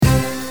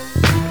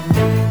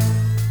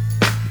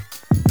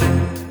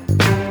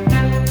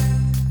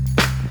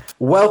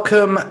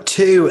Welcome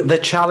to the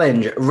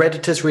Challenge,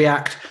 Redditors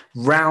React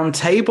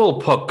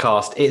Roundtable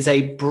podcast. It's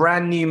a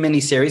brand new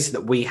mini-series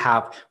that we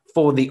have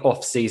for the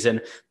off-season.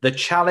 The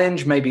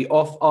Challenge may be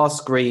off our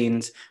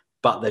screens,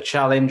 but the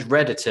Challenge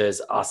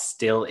Redditors are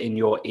still in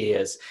your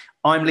ears.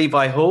 I'm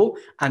Levi Hall,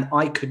 and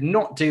I could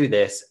not do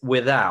this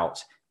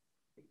without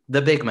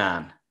the big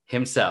man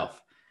himself,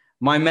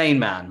 my main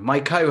man, my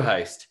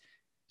co-host.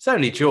 It's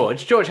only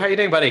George. George, how are you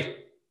doing, buddy?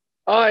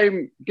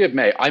 I'm good,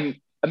 mate. I'm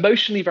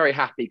emotionally very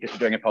happy because we're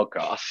doing a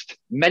podcast.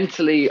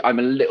 Mentally, I'm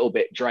a little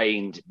bit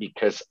drained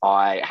because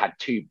I had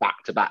two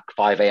back-to-back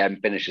 5 a.m.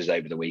 finishes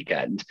over the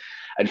weekend.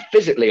 And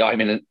physically, I'm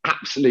in an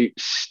absolute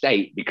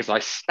state because I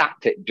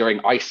stacked it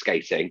during ice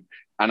skating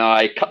and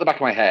I cut the back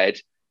of my head.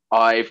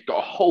 I've got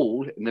a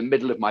hole in the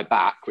middle of my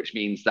back, which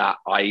means that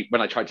when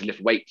I tried to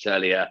lift weights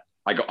earlier,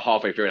 I got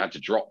halfway through and had to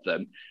drop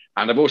them.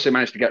 And I've also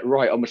managed to get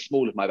right on the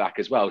small of my back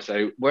as well.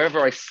 So wherever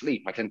I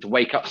sleep, I tend to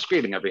wake up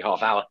screaming every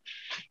half hour.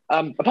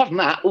 Apart from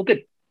that, all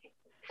good.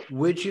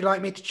 Would you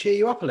like me to cheer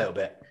you up a little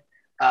bit?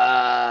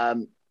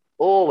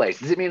 Always.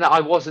 Does it mean that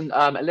I wasn't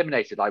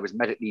eliminated? I was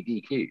medically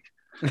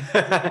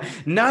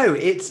DQ'd? No,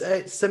 it's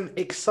some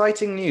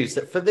exciting news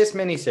that for this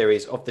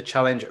mini-series of the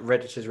Challenge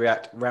Redditors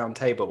React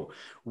Roundtable,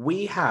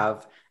 we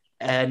have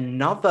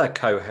another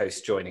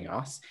co-host joining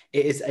us.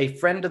 It is a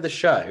friend of the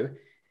show.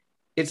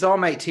 It's our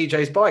mate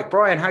TJ's bike.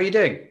 Brian, how are you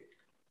doing?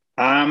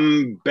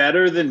 I'm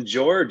better than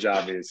George,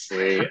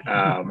 obviously.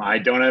 I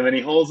don't have any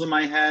holes in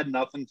my head,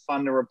 nothing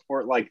fun to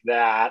report like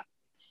that.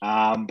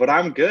 But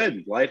I'm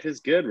good. Life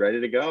is good,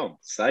 ready to go.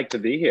 Psyched to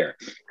be here,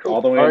 cool.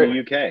 All the way in the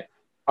UK.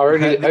 Our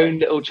own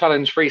little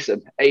challenge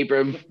threesome,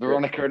 Abram,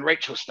 Veronica, and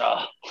Rachel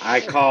Star.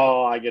 I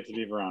get to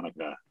be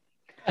Veronica.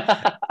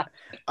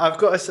 I've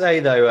got to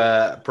say,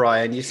 though,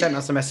 Brian, you sent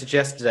us a message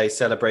yesterday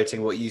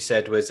celebrating what you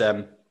said was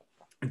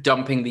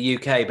dumping the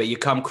UK, but you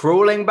come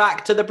crawling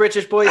back to the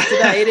British boys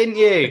today, didn't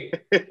you?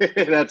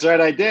 That's right,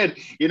 I did.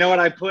 You know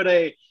what?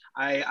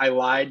 I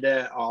lied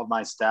to all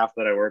my staff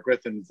that I work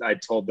with, and I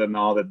told them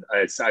all that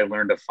I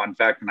learned a fun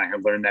fact, and I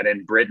had learned that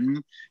in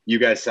Britain, you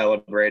guys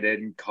celebrate it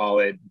and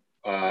call it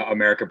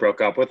America Broke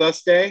Up With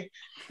Us Day,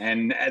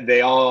 and they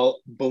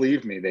all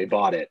believed me. They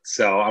bought it.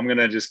 So I'm going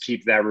to just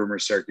keep that rumor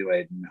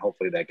circulating, and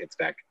hopefully that gets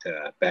back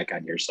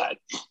on your side.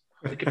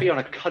 It could be on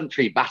a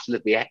country battle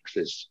of the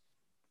X's.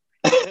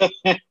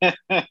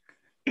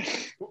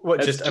 What,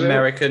 that's just true.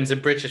 Americans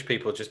and British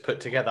people just put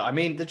together? I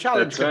mean, the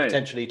Challenge could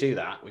potentially do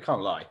that. We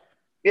can't lie.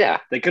 Yeah,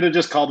 they could have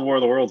just called War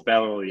of the Worlds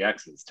Battle of the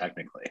X's.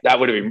 Technically, that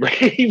would have been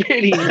really,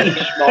 really niche.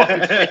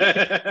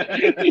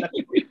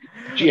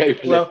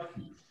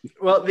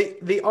 Well,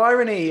 the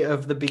irony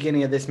of the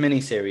beginning of this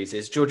mini-series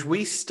is, George,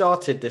 we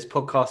started this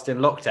podcast in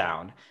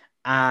lockdown,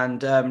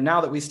 and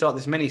now that we start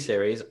this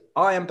mini-series,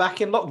 I am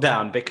back in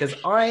lockdown because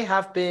I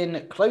have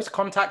been close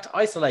contact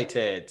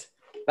isolated.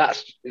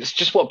 It's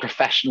just what a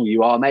professional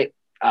you are, mate.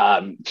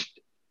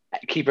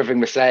 Keep everything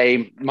the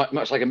same,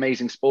 much like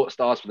amazing sports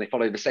stars when they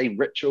follow the same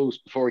rituals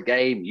before a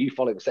game. You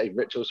follow the same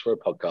rituals for a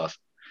podcast.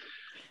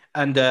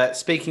 And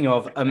speaking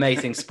of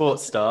amazing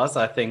sports stars,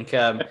 I think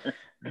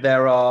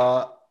there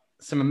are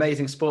some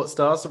amazing sports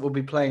stars that will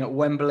be playing at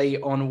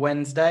Wembley on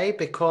Wednesday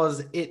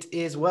because it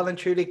is well and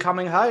truly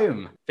coming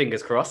home.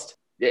 Fingers crossed.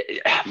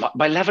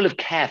 My level of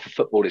care for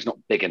football is not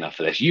big enough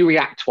for this. You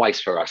react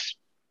twice for us.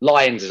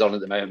 Lions is on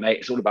at the moment, mate.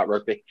 It's all about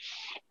rugby.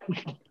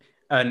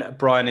 And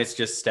Brian is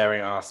just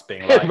staring at us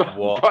being like,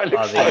 what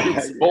are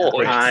these?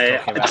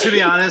 To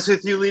be honest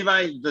with you,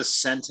 Levi, the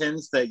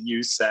sentence that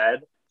you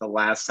said, the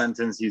last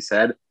sentence you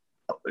said,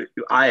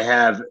 I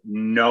have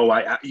no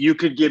idea. You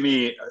could give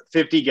me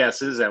 50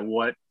 guesses at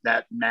what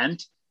that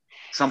meant.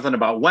 Something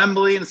about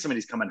Wembley and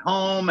somebody's coming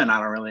home and I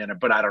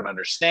don't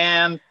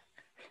understand.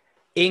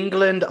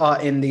 England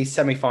are in the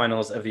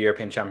semi-finals of the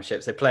European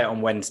Championships. They play it on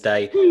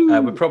Wednesday.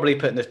 We're probably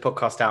putting this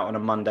podcast out on a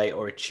Monday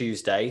or a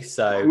Tuesday.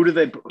 So who do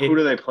they play?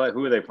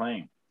 Who are they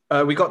playing?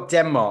 We got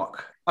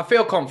Denmark. I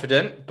feel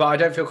confident, but I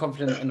don't feel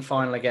confident in the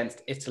final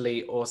against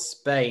Italy or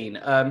Spain.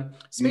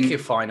 Speaking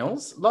of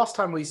finals, last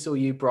time we saw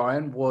you,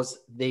 Brian, was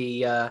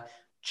the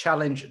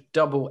Challenge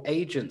Double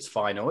Agents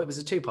final. It was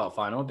a two-part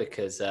final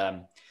because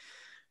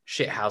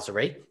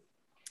shithousery.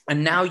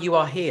 And now you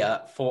are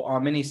here for our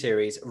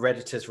mini-series,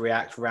 Redditors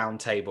React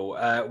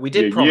Roundtable. We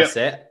did promise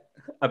it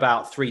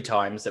about 3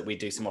 times that we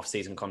do some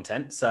off-season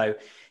content. So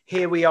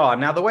here we are.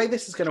 Now, the way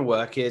this is going to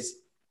work is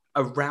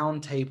a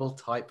roundtable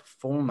type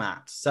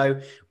format. So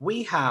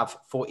we have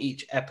for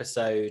each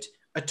episode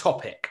a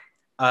topic.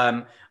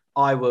 I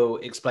will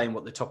explain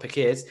what the topic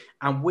is,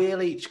 and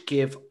we'll each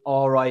give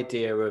our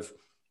idea of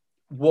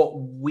what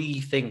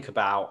we think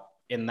about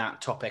in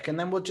that topic, and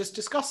then we'll just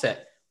discuss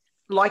it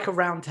like a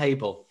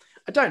roundtable.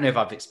 I don't know if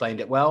I've explained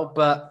it well,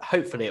 but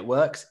hopefully it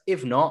works.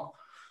 If not,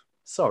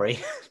 sorry.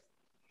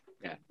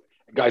 Yeah,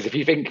 guys, if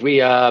you think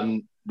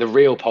the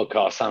real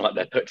podcast sound like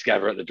they're put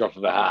together at the drop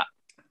of a hat,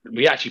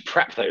 we actually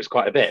prep those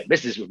quite a bit.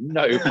 This is with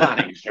no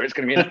planning, so it's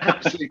going to be an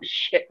absolute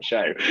shit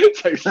show.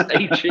 So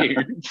stay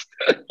tuned.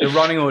 The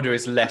running order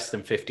is less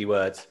than 50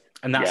 words,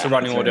 and that's the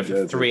running order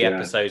for 3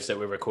 episodes that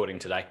we're recording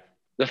today.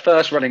 The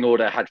first running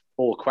order had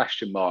 4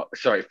 question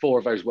marks. Sorry, 4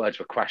 of those words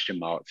were question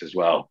marks as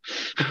well.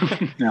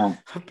 No.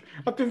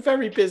 I've been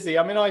very busy.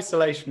 I'm in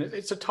isolation.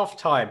 It's a tough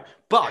time.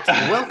 But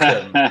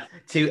welcome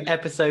to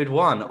episode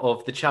 1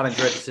 of the Challenge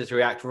Redditors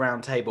React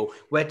Roundtable,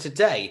 where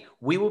today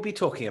we will be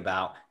talking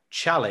about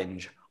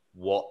challenge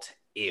what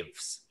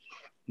ifs.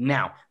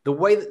 Now, the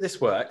way that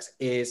this works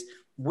is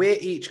we're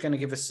each going to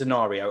give a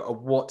scenario, a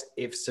what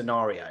if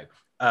scenario,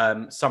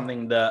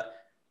 something that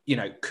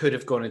could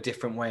have gone a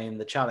different way in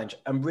the challenge,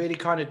 and really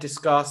kind of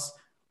discuss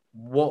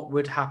what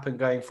would happen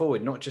going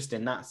forward, not just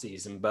in that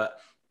season, but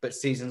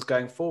seasons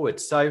going forward.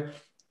 So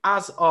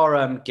as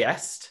our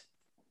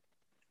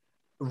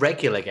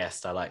regular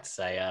guest, I like to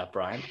say,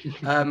 Brian,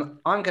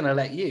 I'm going to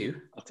let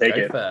you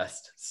go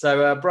first.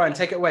 So Brian,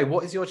 take it away.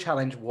 What is your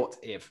challenge? What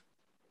if?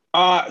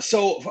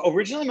 So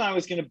originally mine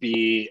was going to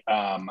be,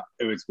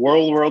 it was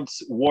War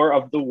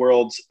of the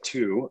Worlds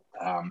 2,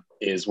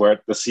 is where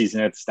the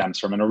season it stems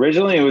from. And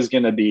originally it was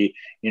going to be,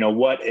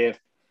 what if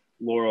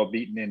Laurel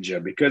beat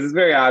Ninja? Because it's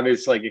very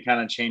obvious, like it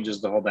kind of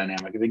changes the whole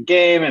dynamic of the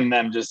game. And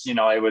then just,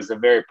 it was a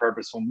very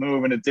purposeful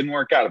move and it didn't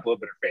work out. It blew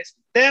up in her face.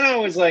 Then I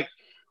was like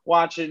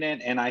watching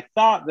it and I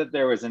thought that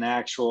there was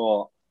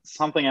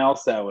something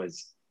else that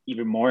was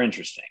even more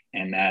interesting.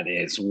 And that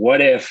is,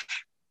 what if,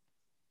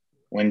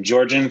 when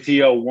George and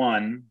Theo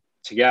won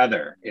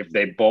together, if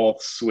they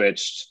both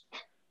switched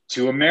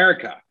to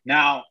America?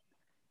 Now,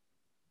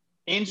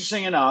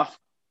 interesting enough,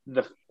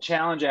 the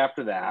challenge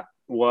after that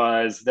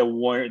was the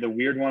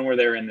weird one where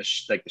they were in the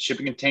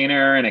shipping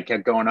container and it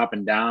kept going up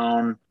and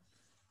down.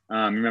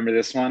 Remember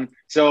this one?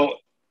 So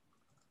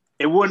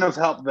it wouldn't have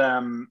helped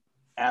them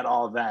at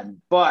all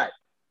then. But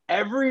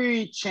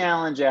every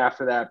challenge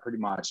after that, pretty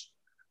much,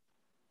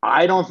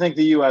 I don't think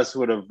the U.S.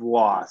 would have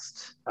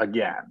lost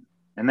again.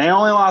 And they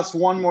only lost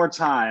one more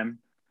time,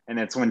 and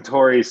it's when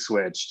Tori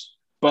switched.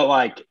 But,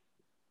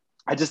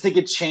 I just think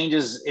it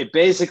changes. It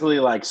basically,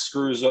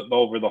 screws up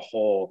over the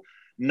whole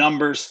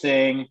numbers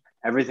thing,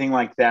 everything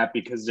like that,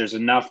 because there's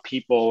enough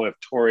people, if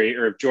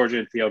Georgia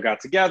and Theo got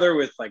together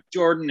with,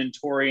 Jordan and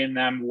Tori and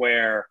them,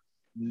 where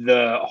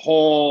the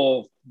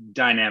whole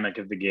dynamic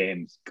of the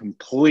game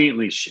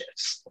completely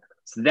shifts.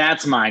 So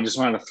that's mine. Just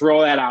wanted to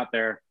throw that out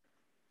there.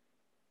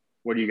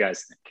 What do you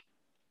guys think?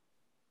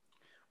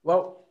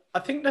 Well, I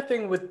think the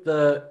thing with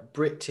the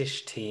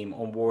British team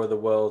on War of the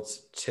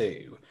Worlds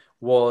 2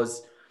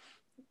 was,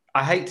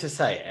 I hate to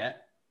say it,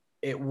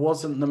 it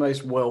wasn't the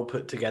most well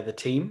put together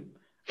team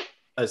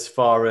as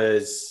far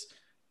as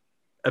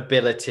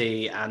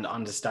ability and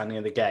understanding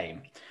of the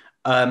game.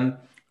 And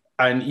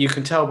you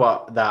can tell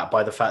that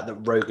by the fact that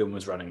Rogan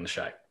was running the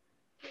show.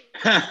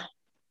 Yeah.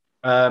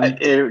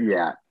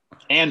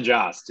 And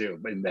Joss too,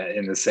 in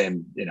the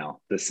same,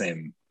 the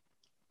same.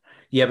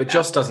 Yeah, but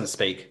Joss doesn't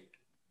speak.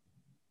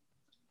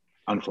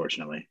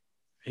 Unfortunately,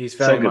 he's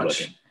very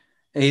much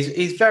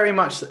he's very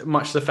much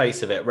the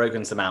face of it.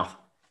 Rogan's the mouth.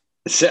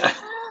 It's a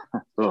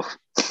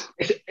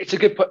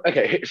good point.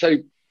 Okay, so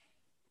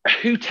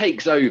who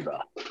takes over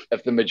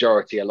of the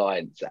majority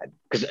alliance then?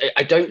 Because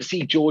I don't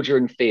see Georgia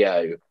and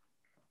Theo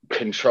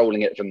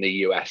controlling it from the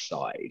US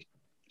side.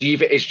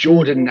 Is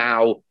Jordan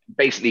now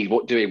basically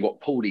doing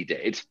what Paulie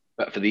did,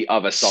 but for the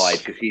other side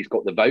because he's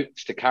got the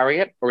votes to carry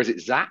it, or is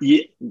it Zach?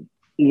 Yeah.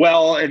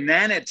 Well, and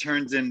then it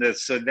turns into,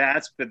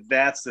 that's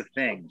the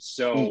thing.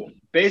 So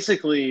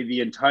basically the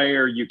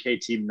entire UK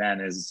team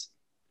then is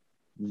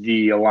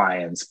the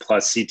alliance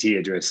plus CT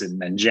Idris, and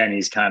then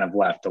Jenny's kind of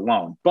left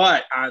alone.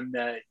 But on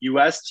the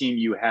US team,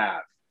 you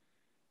have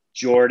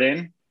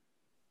Jordan,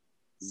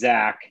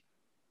 Zach,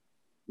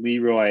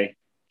 Leroy,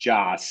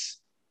 Joss,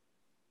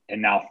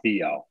 and now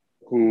Theo,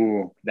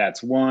 who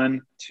that's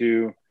 1,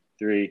 2,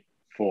 3,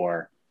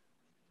 4.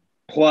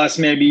 Plus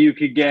maybe you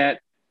could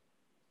get,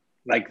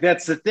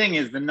 that's the thing,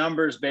 is the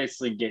numbers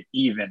basically get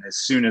even as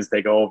soon as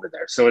they go over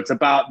there. So it's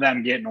about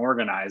them getting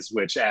organized,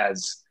 which,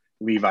 as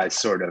Levi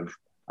sort of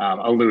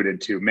alluded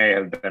to, may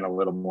have been a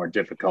little more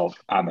difficult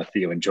on the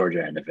Theo and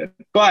Georgia end of it.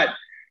 But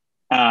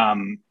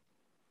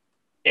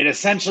it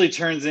essentially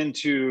turns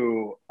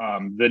into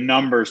the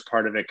numbers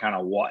part of it kind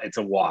of it's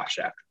a wash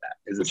after that.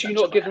 Would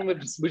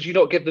you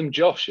not give them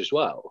Josh as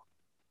well?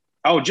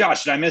 Oh,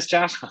 Josh, did I miss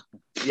Josh?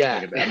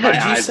 Yeah.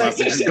 My eyes must have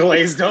just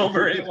glazed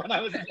over it when I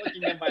was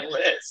looking at my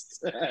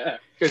list.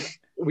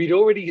 We'd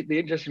already, the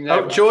interesting...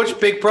 Oh, George,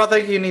 big brother,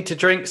 you need to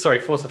drink. Sorry,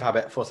 force of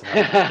habit.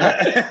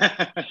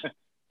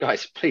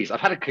 Guys, please,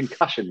 I've had a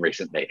concussion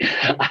recently.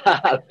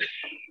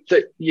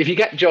 So if you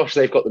get Josh,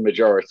 they've got the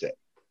majority.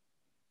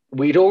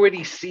 We'd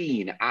already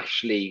seen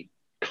Ashley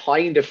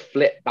kind of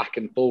flip back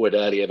and forward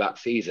earlier that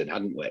season,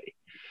 hadn't we?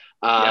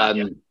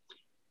 Yeah.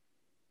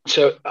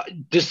 So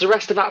does the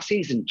rest of that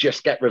season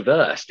just get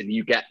reversed and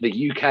you get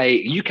the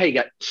UK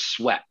get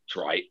swept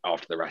right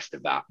after the rest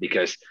of that?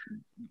 Because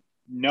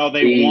no,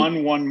 they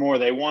won one more.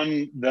 They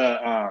won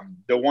the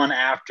one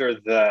after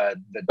the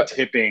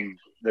tipping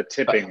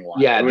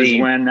one. Yeah, it was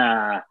when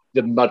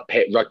the mud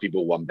pit rugby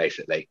ball one,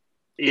 basically.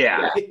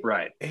 Yeah,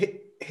 right.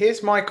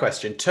 Here's my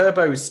question: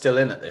 Turbo's still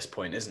in at this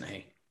point, isn't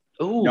he?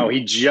 Ooh. No,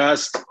 he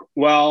just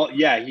Well,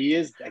 yeah, he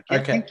is. I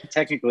Okay. think he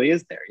technically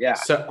is there. Yeah.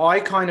 So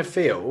I kind of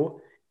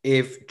feel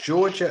if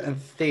Georgia and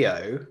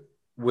Theo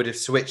would have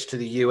switched to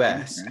the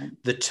US,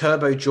 the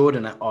Turbo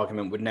Jordan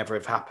argument would never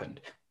have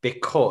happened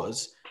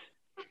because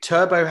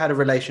Turbo had a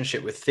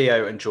relationship with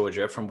Theo and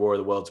Georgia from War of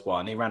the Worlds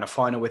 1. He ran a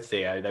final with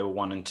Theo. They were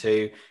 1 and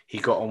 2. He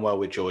got on well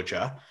with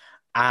Georgia.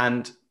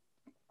 And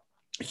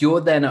you're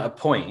then at a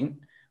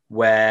point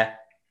where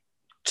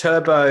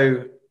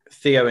Turbo,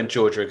 Theo, and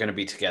Georgia are going to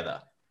be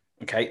together.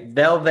 Okay.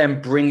 They'll then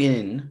bring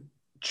in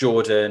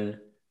Jordan,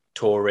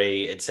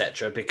 Tori,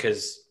 etc.,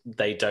 because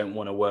they don't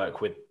want to work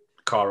with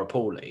Cara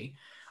Pauly.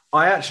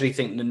 I actually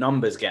think the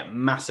numbers get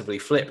massively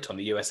flipped on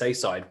the USA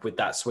side with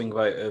that swing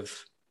vote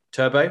of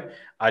Turbo.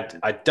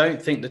 I don't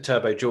think the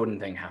Turbo Jordan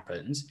thing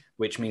happens,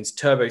 which means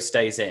Turbo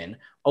stays in.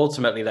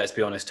 Ultimately, let's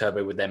be honest,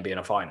 Turbo would then be in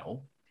a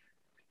final.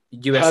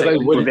 USA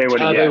Turbo would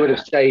have yeah.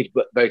 stayed,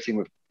 but voting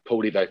with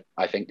Paulie, though,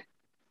 I think.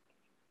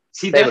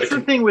 See, that's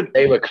the thing with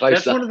they were closer.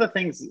 That's one of the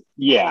things.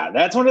 Yeah,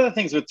 that's one of the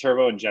things with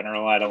Turbo in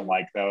general. I don't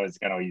like though. Is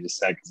kind of what you just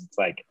said because it's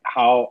like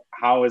how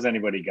is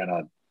anybody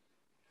gonna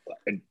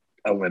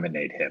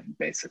eliminate him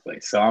basically?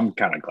 So I'm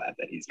kind of glad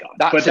that he's gone.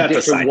 That's a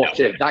different what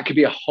if. That could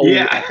be a whole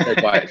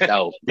episode by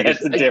itself.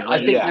 That's a different.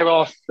 I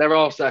think there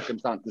are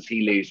circumstances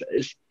he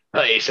loses,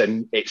 but it's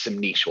some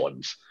niche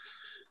ones.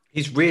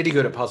 He's really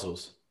good at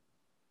puzzles.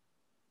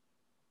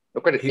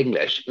 Look at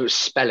English. If it was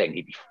spelling,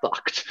 he'd be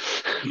fucked.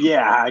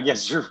 Yeah, I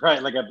guess you're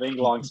right. Like a big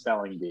long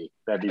spelling bee.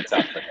 That'd be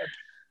tough for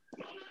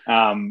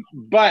him.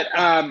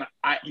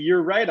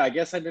 You're right. I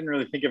guess I didn't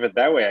really think of it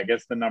that way. I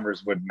guess the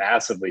numbers would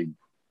massively,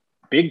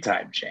 big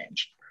time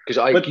change. Because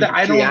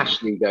I see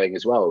Ashley going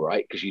as well,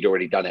 right? Because you'd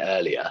already done it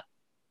earlier.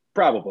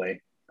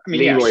 Probably. I mean,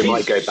 Leroy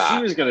might go back.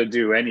 She was going to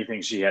do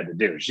anything she had to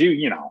do.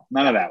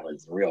 None of that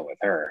was real with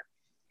her.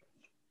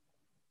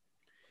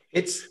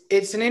 It's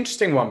an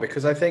interesting one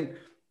because I think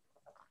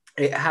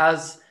it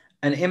has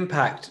an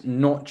impact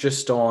not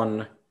just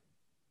on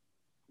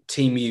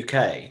Team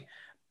UK,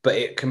 but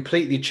it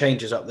completely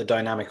changes up the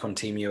dynamic on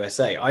Team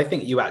USA. I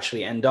think you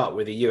actually end up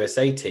with a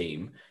USA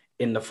team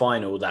in the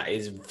final that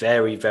is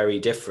very, very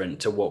different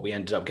to what we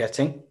ended up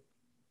getting.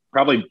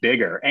 Probably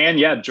bigger. And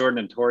yeah, Jordan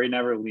and Tori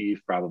never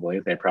leave,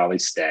 probably. They probably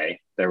stay.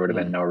 There would have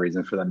been no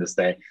reason for them to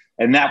stay.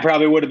 And that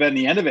probably would have been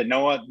the end of it.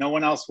 No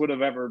one else would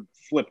have ever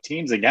flipped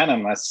teams again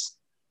unless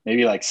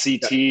maybe like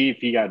CT if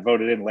he got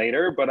voted in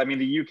later. But I mean,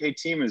 the UK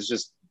team is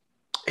just.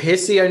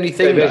 Here's the only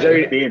thing. There's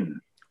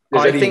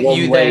only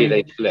one way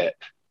they flip,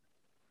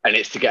 and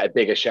it's to get a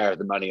bigger share of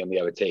the money on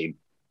the other team.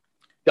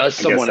 Does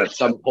someone at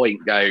some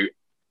point go,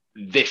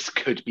 this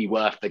could be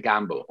worth the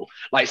gamble?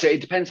 Like, so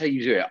it depends how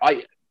you do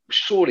it.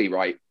 Surely,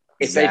 right,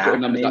 if they put the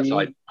numbers that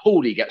side,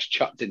 Paulie gets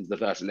chucked into the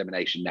first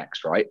elimination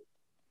next, right?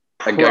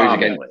 And goes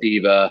against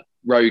either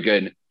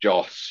Rogan,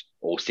 Joss,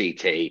 or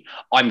CT.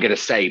 I'm going to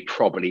say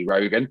probably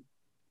Rogan,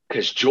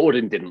 because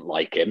Jordan didn't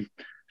like him.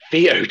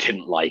 Theo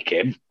didn't like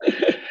him.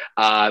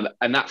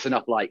 And that's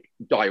enough like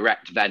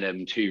direct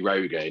venom to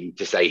Rogan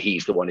to say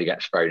he's the one who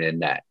gets thrown in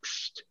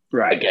next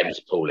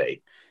against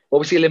Paulie. What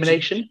was the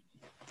elimination?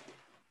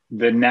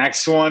 The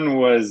next one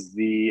was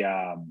the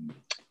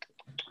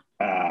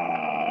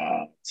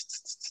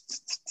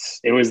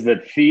it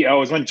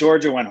was when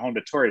Georgia went home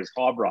to Tori's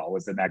Hallbrawl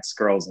was the next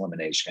girls'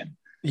 elimination.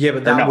 Yeah,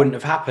 but that wouldn't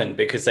have happened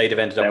because they'd have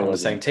ended up on the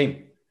same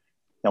team.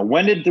 Now,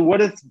 what did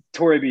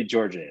Tori beat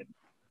Georgia in?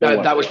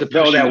 That was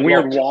that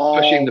weird wall.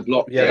 Pushing the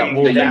block. Yeah, that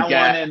one,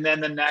 and then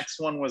the next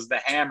one was the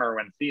hammer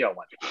when Theo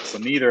went. So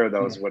neither of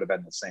those would have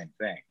been the same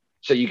thing.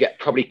 So you get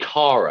probably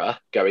Cara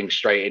going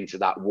straight into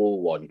that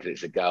wall one because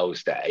it's a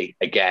girls' day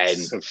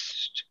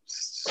against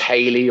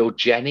Haley or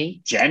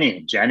Jenny.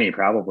 Jenny,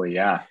 probably,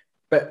 yeah.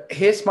 But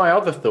here's my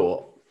other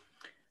thought.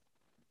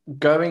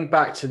 Going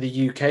back to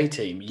the UK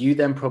team, you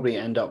then probably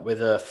end up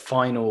with a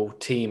final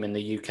team in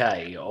the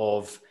UK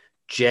of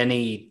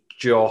Jenny,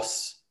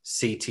 Joss,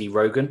 CT,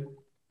 Rogan.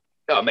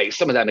 Oh, mate,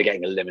 some of them are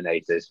getting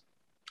eliminated.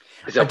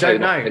 I don't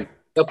know.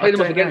 They'll play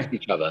them off against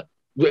each other.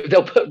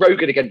 They'll put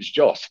Rogan against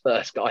Joss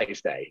first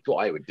guys' day. That's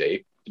what I would do,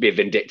 to be a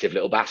vindictive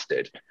little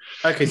bastard.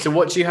 Okay, so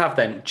what do you have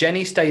then?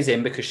 Jenny stays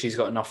in because she's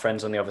got enough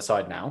friends on the other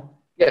side now.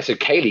 Yeah, so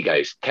Kaylee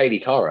goes.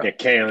 Kaylee Cara. Yeah,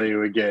 Kaylee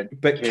would get.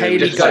 But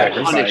Kaylee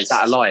goes. Punish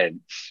that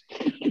alliance.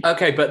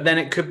 Okay, but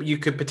then you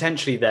could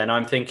potentially then,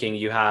 I'm thinking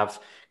you have,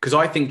 because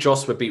I think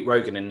Joss would beat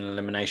Rogan in an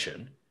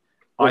elimination.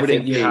 I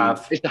think you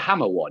have. It's the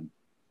hammer one.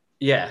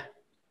 Yeah.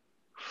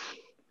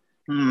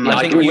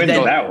 I think we win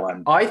that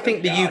one. I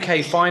think the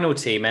UK final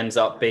team ends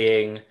up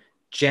being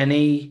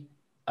Jenny,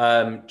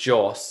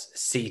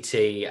 Joss, CT,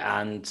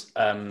 and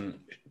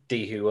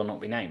D, who will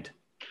not be named,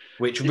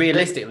 which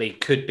realistically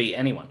could be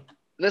anyone.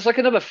 There's like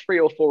another 3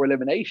 or 4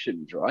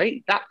 eliminations,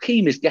 right? That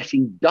team is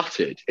getting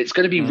gutted. It's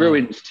going to be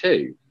ruined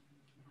too.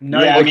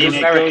 No, yeah,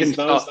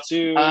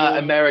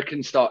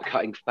 Americans start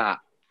cutting fat.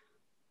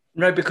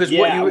 No, because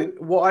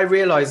what I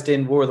realised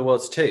in War of the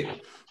Worlds 2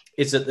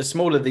 is that the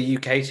smaller the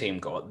UK team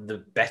got, the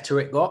better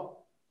it got.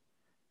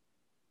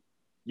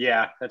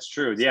 Yeah, that's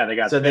true. Yeah, they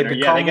got they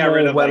got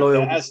rid of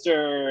well-oiled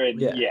Esther and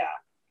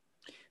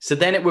So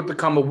then it would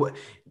become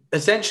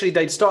essentially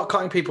they'd start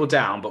cutting people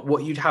down, but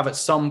what you'd have at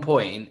some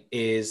point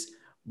is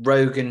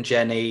Rogan,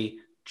 Jenny,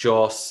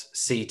 Joss,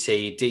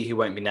 CT, D, who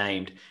won't be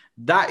named.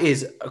 That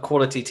is a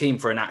quality team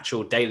for an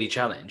actual daily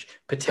challenge.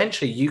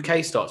 Potentially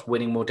UK starts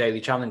winning more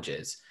daily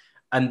challenges.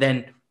 And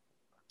then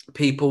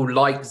people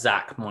like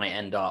Zach might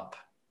end up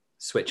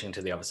switching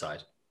to the other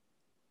side.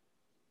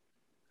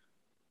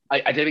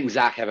 I don't think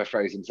Zach ever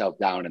throws himself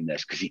down in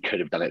this because he could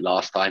have done it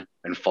last time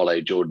and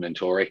followed Jordan and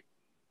Tori.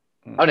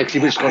 Oh, no, because he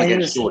was gone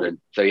against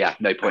Jordan. So, yeah,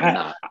 no point in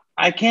that.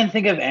 I can't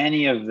think of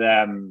any of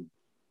them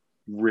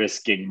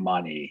risking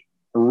money,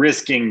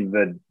 risking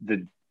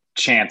the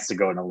chance to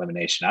go in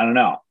elimination. I don't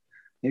know.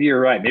 Maybe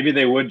you're right. Maybe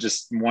they would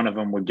one of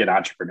them would get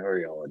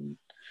entrepreneurial, and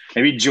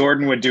maybe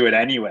Jordan would do it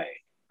anyway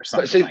or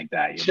something like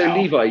that. So,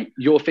 Levi,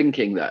 you're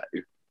thinking that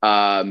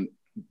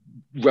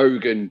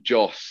Rogan,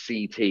 Joss,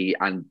 CT,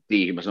 and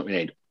D, who must not be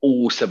named,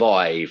 all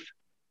survive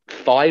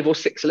 5 or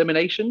 6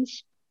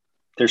 eliminations?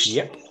 There's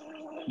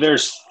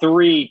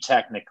 3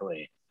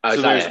 technically. Oh,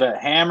 so there's the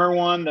hammer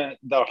one,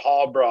 the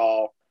hall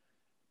brawl,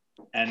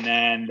 and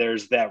then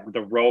there's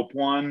the rope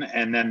one,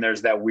 and then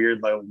there's that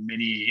weird little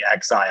mini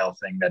exile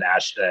thing that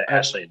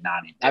Ashley and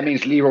Nani did. That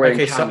means Leroy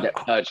and Cam get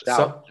purged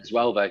out as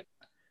well, though.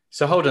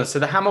 So hold on. So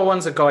the hammer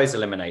one's a guy's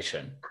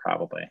elimination?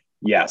 Probably.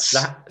 Yes.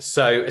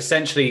 So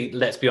essentially,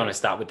 let's be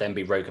honest, that would then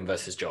be Rogan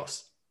versus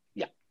Joss.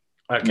 Yeah.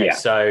 Okay,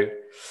 so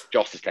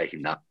Joss is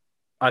taking that.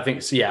 I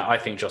think so. Yeah, I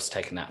think Joss is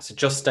taking that. So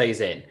Joss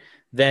stays in.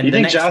 Then you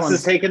think Joss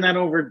is taking that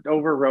over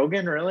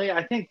Rogan? Really?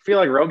 I feel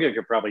like Rogan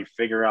could probably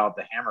figure out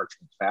the hammer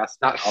fast.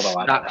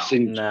 That's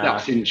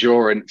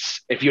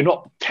endurance. If you're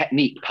not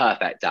technique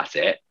perfect at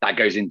it, that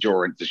goes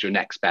endurance as your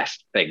next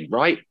best thing,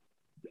 right?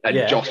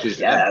 And Joss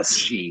is a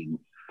machine,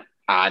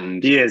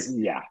 and he is.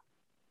 Yeah.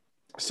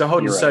 So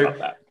hold on.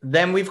 So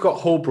then we've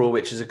got Hall Brawl,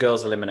 which is a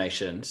girls'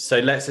 elimination. So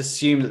let's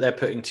assume that they're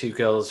putting 2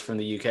 girls from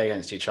the UK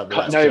against each other.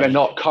 No, they're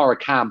not. Cara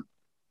Cam.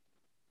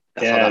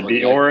 It'd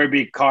be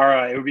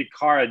Cara. It would be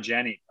Cara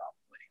Jenny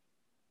probably.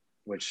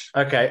 Which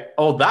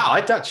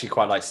I'd actually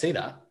quite like to see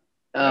that.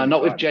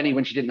 Not with Jenny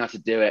when she didn't have to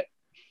do it.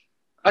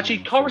 Actually,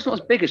 Cara's not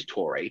as big as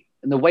Tori,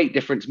 and the weight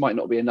difference might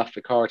not be enough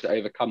for Cara to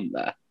overcome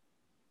there.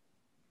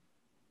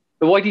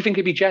 But why do you think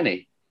it'd be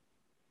Jenny?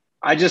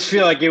 I just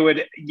feel like it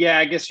would. Yeah,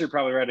 I guess you're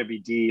probably right. It'd be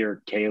D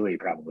or Kaylee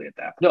probably at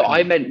that point. No,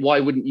 I meant why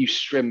wouldn't you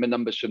trim the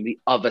numbers from the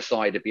other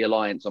side of the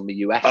alliance on the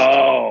US?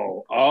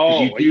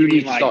 You do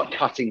need to start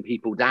cutting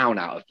people down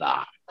out of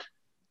that.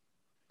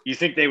 You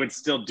think they would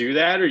still do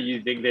that, or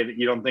you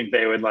don't think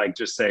they would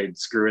just say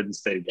screw it and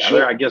stay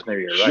together? I guess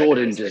maybe you're right.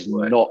 Jordan does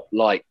not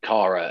like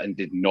Cara and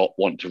did not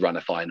want to run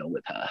a final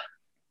with her.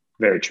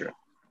 Very true.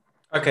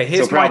 Okay,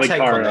 here's my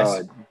take on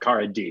this.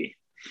 Cara D.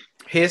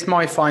 Here's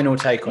my final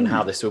take on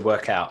how this would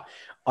work out.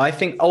 I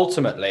think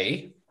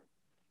ultimately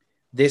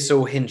this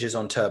all hinges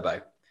on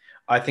Turbo.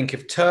 I think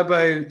if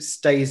Turbo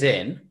stays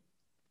in,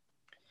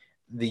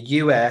 the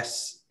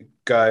US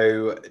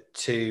go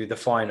to the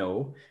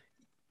final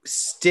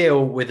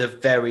still with a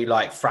very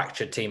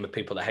fractured team of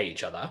people that hate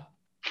each other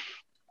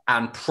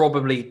and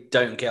probably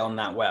don't get on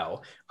that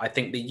well. I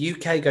think the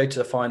UK go to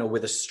the final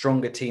with a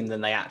stronger team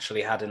than they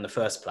actually had in the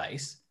first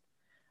place.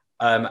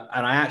 And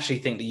I actually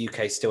think the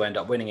UK still end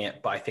up winning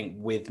it, but I think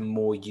with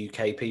more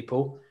UK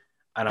people.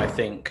 And I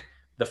think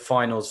the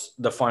final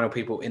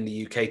people in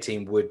the UK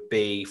team would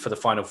be, for the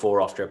final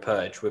 4 after a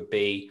purge, would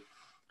be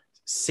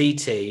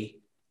CT,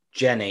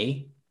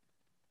 Jenny,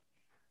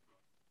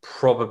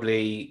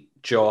 probably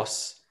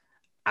Joss,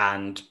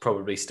 and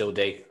probably still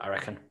D, I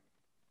reckon.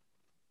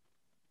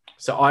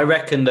 So I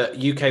reckon that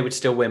UK would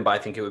still win, but I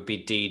think it would be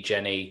D,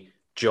 Jenny,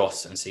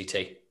 Joss, and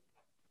CT.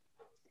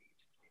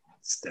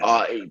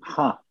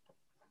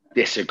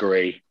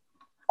 Disagree.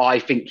 I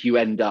think you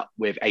end up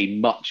with a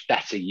much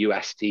better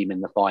US team in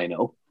the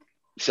final.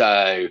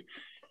 So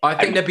I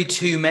think there'd be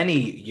too many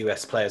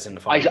US players in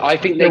the final. I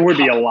think there would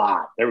be a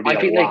lot. I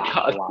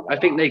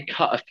think they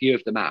cut a few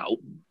of them out.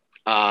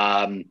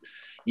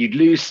 You'd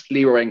lose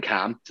Leroy and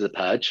Cam to the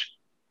purge.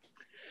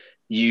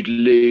 You'd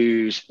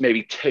lose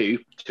maybe 2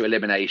 to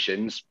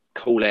eliminations.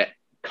 Call it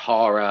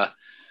Cara.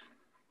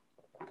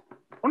 I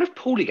wonder if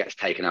Paulie gets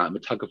taken out in the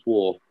tug of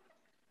war.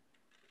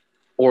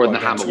 Or in the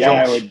hammer.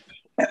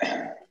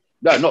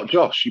 No, not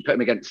Josh. You put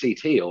him against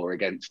CT or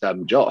against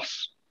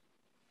Joss.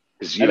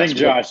 I think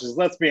Josh is,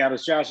 let's be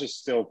honest, Josh is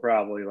still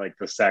probably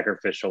the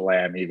sacrificial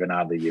lamb even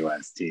on the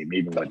US team,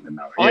 even with the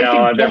number.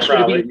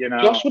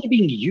 Josh would have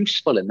been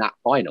useful in that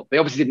final. They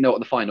obviously didn't know what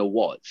the final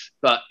was,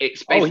 but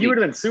it's basically... he would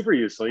have been super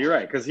useful. You're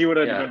right, because he would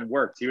have been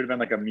worked. He would have been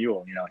like a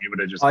mule. He would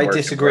have just I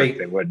disagree.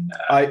 They wouldn't...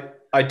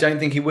 I don't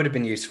think he would have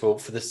been useful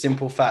for the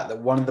simple fact that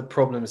one of the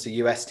problems the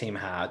US team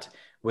had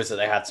was that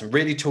they had some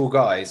really tall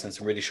guys and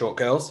some really short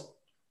girls.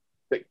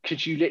 But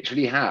could you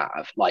literally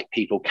have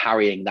people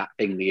carrying that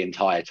thing the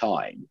entire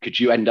time? Could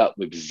you end up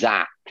with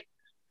Zach,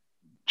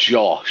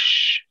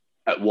 Josh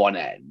at one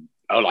end,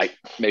 or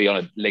maybe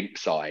on a link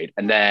side,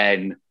 and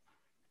then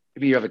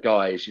if you have a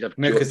guys, you'd have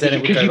because then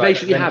it would go you like,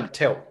 basically then it have would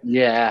tilt.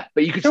 Yeah,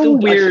 but you could It's so still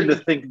weird to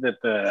think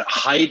that the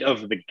height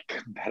of the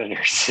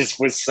competitors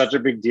was such a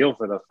big deal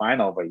for the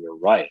final, but you're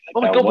right.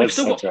 Oh my That God, we've was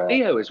still got such a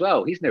Theo as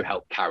well. He's no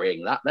help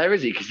carrying that there,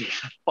 is he? Because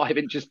he's 5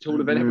 inches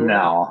taller than everyone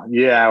else. no,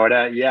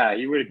 yeah, yeah,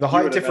 he would. The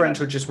height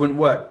differential just wouldn't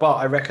work. But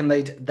I reckon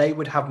they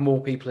would have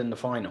more people in the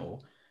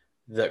final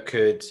that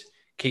could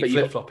keep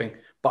flip flopping.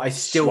 But I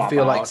still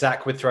feel like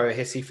Zach would throw a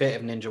hissy fit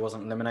if Ninja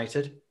wasn't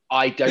eliminated.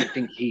 I don't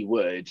think he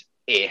would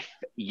if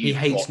he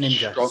hates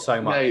Ninja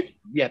so much. No,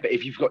 yeah, but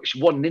if you've got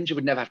one, Ninja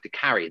would never have to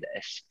carry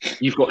this.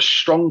 You've got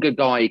stronger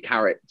guy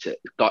carriers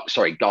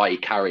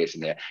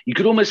in there. You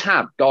could almost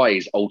have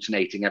guys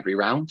alternating every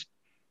round,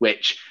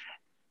 which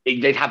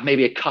they'd have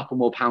maybe a couple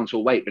more pounds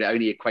or weight, but it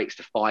only equates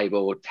to 5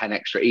 or 10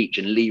 extra each.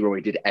 And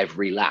Leroy did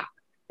every lap.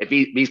 If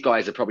these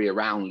guys are probably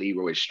around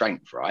Leroy's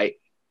strength, right?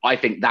 I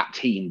think that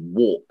team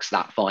walks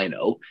that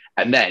final,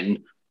 and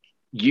then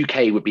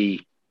UK would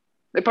be.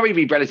 They'd probably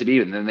be relatively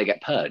even, and then they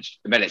get purged.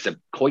 And then it's a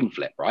coin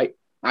flip, right?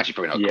 Actually,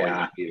 probably not a coin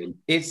flip even.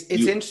 It's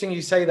interesting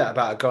you say that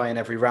about a guy in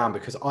every round,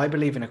 because I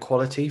believe in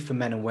equality for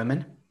men and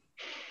women.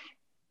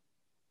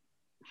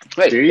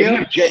 Wait, do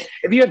you?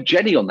 If you have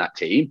Jenny on that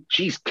team,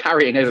 she's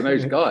carrying over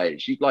most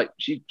guys.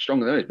 She's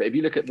stronger than those. But if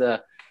you look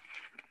at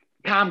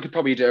Cam could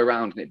probably do a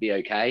round and it'd be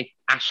okay.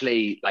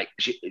 Ashley, I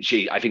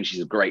think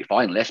she's a great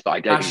finalist, but I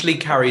don't. Ashley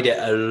carried it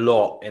a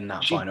lot in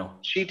that final.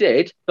 She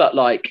did, but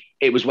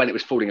it was when it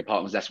was falling apart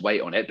and was less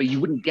weight on it. But you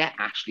wouldn't get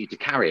Ashley to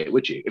carry it,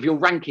 would you? If you're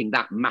ranking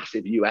that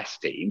massive US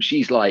team,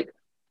 she's 7th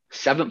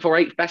or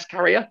 8th best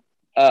carrier.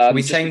 Are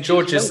we saying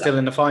George is still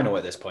in the final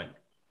at this point?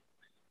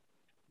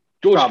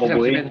 George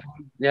probably.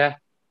 Yeah.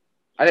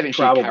 I don't think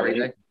she'd carry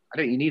it. I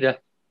don't think you need her.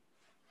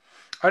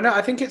 Oh no,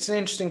 I think it's an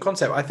interesting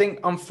concept. I think,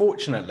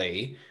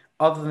 unfortunately,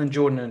 other than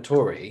Jordan and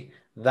Tori,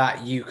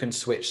 that you can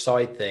switch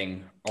side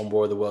thing on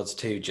War of the Worlds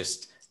 2,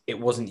 it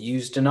wasn't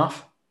used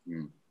enough.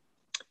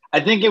 I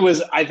think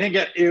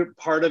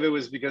part of it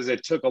was because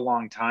it took a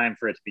long time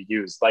for it to be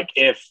used.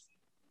 If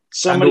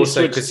somebody, and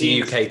also because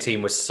the UK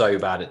team was so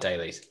bad at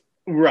dailies,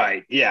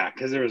 right? Yeah,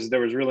 because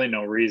there was really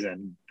no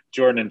reason.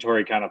 Jordan and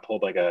Tori kind of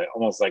pulled I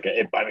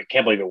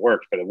can't believe it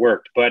worked, but it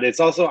worked. But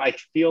it's also, I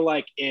feel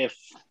like if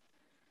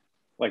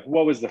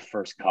what was the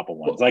first couple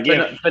ones?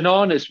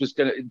 Bananas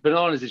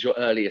is your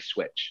earliest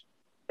switch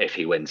if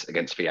he wins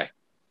against Theo.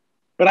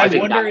 But I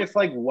wonder if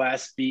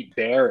Wes beat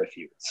Bear if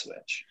he would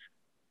switch.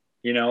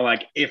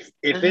 If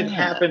it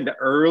happened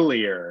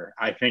earlier,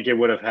 I think it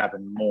would have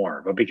happened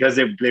more. But because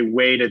they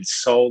waited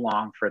so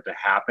long for it to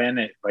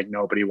happen,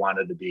 nobody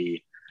wanted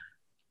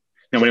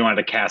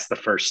to cast the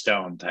first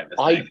stone type of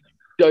thing. I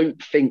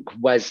don't think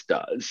Wes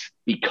does,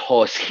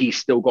 because he's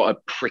still got a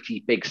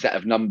pretty big set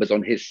of numbers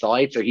on his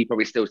side, so he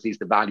probably still sees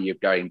the value of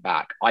going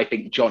back. I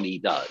think Johnny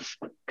does,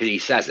 because he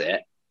says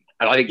it.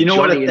 And I think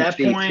Johnny and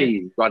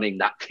CT running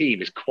that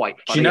team is quite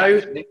funny.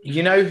 Do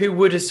you know who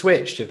would have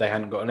switched if they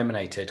hadn't got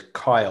eliminated?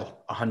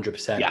 Kyle,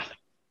 100%. Yeah.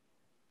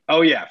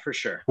 Oh yeah, for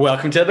sure.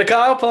 Welcome to the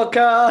Kyle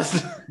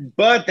podcast.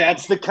 But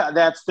that's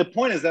the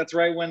point. That's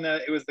right when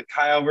it was the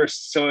Kyle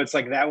versus. So it's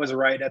that was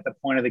right at the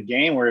point of the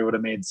game where it would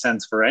have made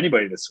sense for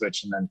anybody to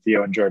switch, and then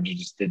Theo and Georgia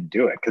just didn't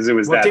do it because it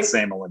was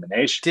same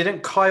elimination.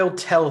 Didn't Kyle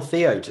tell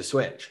Theo to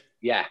switch?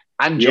 Yeah,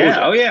 and Georgia.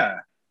 Yeah. Oh yeah.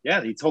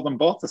 Yeah, he told them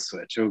both to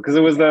switch because it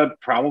was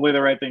probably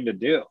the right thing to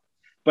do.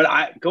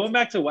 But going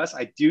back to Wes,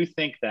 I do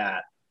think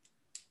that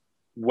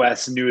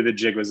Wes knew the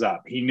jig was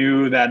up. He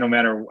knew that no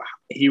matter,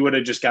 he would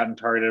have just gotten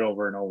targeted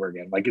over and over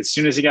again. As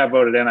soon as he got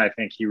voted in, I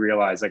think he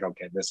realized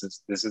okay, this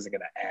isn't going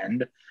to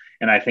end.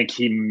 And I think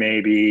he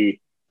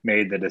maybe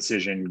made the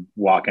decision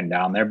walking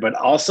down there. But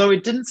also,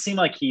 it didn't seem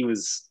like he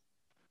was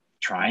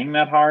trying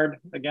that hard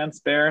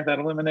against Bear, that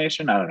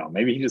elimination. I don't know.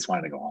 Maybe he just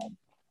wanted to go home.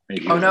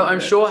 I'm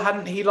sure.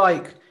 Hadn't he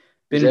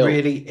been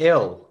really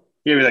ill?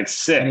 Yeah, he was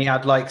sick. And he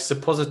had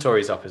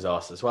suppositories up his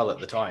ass as well at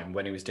the time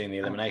when he was doing the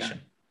elimination.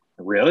 Okay.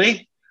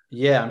 Really?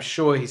 Yeah, I'm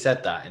sure he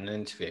said that in an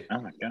interview. Oh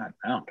my God.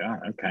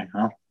 Okay.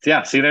 Well,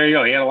 yeah. See, there you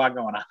go. He had a lot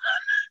going on.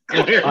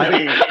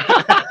 Clearly.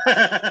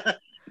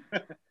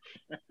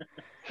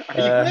 Are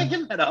you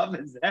making that up?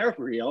 Is that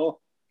real?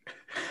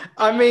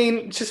 I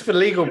mean, just for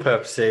legal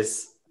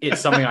purposes,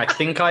 it's something I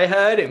think I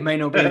heard. It may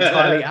not be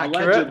entirely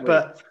accurate,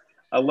 but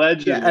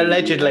allegedly. Yeah,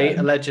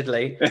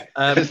 allegedly.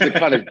 It's the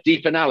kind of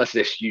deep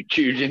analysis you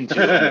tune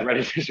into on the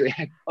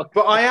Redditors.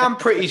 But I am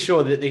pretty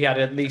sure that he had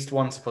at least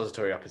one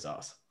suppository up his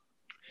ass.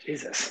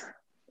 Jesus.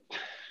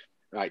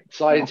 Right,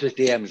 slide into his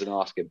DMs and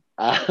ask him.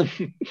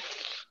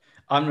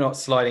 I'm not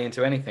sliding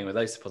into anything with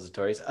those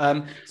suppositories.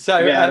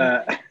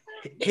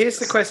 Here's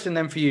the question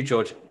then for you,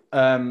 George.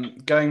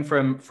 Going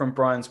from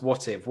Brian's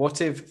what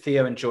if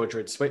Theo and Georgia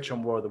had switched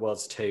on War of the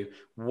Worlds 2?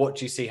 What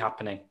do you see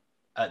happening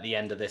at the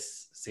end of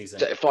this season?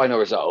 So final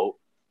result,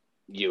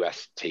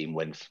 US team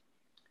wins.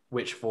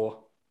 Which four?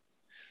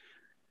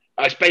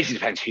 It basically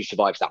depends who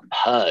survives that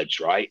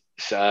purge, right?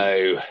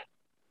 So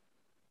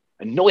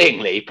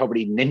annoyingly,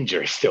 probably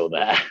Ninja is still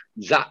there.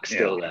 Zach's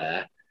still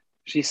there.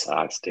 She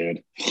sucks,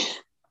 dude.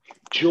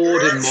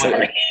 Jordan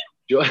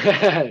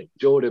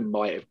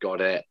might have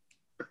got it.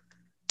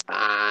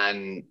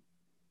 and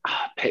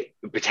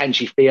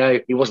potentially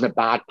Theo. He wasn't a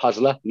bad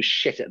puzzler. He was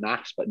shit at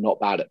maths, but not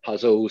bad at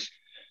puzzles.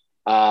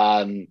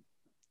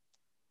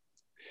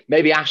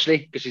 Maybe Ashley,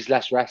 because she's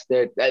less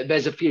rested.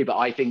 There's a few, but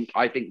I think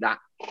that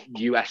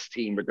US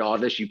team,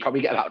 regardless, you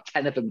probably get about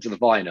 10 of them to the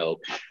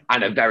final,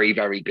 and a very,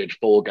 very good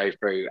 4 go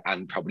through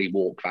and probably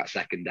walk that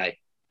second day.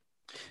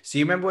 So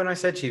you remember when I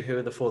said to you, who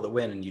are the 4 that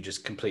win, and you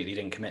just completely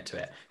didn't commit to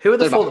it? Who are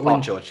the 4 that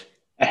win, George?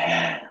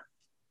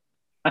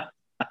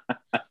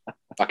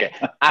 Okay.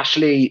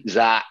 Ashley,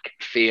 Zach,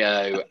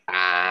 Theo,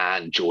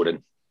 and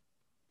Jordan.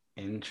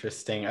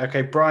 Interesting.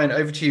 Okay, Brian,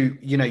 over to you.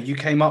 You know, you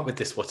came up with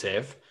this what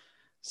if.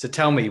 So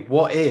tell me,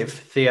 what if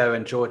Theo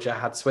and Georgia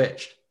had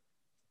switched?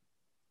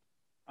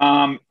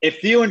 If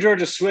Theo and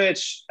Georgia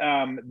switch,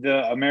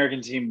 the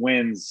American team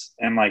wins,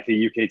 and like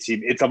the UK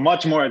team, it's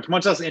much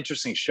less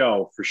interesting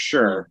show for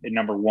sure. In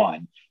number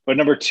 1, but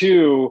number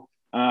 2,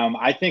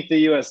 I think the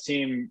US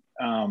team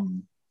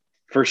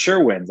for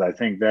sure wins. I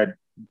think that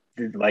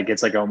like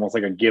it's like almost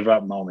like a give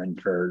up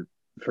moment for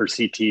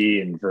CT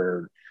and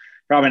for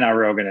probably not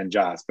Rogan and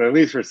Joss, but at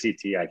least for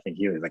CT, I think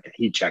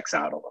he checks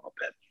out a little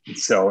bit.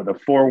 So the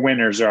 4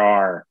 winners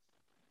are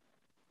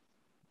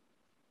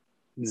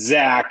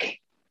Zach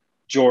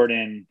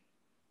Jordan.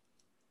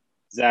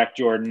 I'm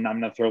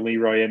going to throw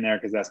Leroy in there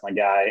because that's my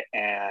guy.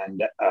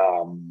 And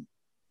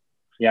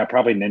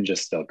probably Ninja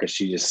still because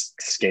she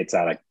just skates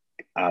out of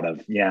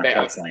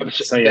that's lame.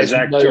 So yeah,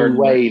 Zach Jordan.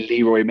 No way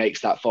Leroy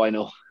makes that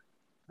final.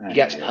 He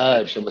gets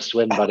purged on the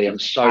swim, buddy. I'm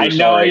so sorry. I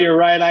know you're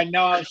right. I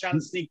know I was trying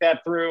to sneak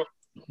that through,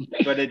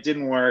 but it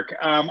didn't work.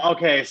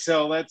 Okay,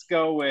 so let's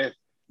go with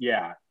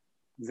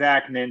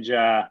Zach,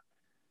 Ninja,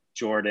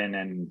 Jordan,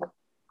 and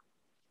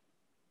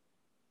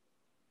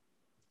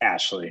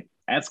Ashley.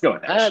 Let's go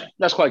with Ashley.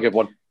 That's quite a good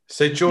one.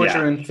 So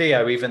Georgia and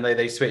Theo, even though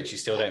they switch, you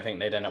still don't think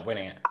they'd end up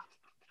winning it?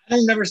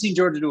 I've never seen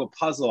Georgia do a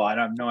puzzle. I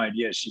have no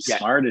idea. Is she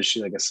smart? Is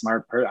she like a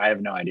smart person? I have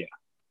no idea.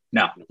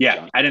 No.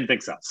 Yeah, I didn't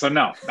think so. So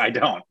no, I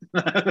don't.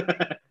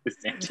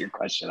 Just to answer your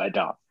question, I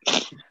don't.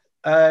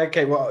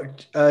 Okay, well,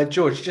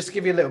 George, just to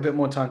give you a little bit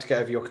more time to get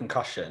over your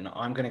concussion,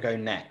 I'm going to go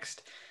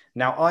next.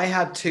 Now, I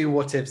had 2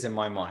 what ifs in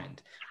my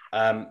mind.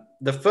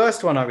 The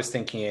first one I was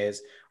thinking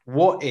is,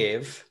 what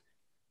if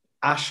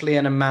Ashley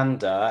and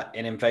Amanda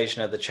in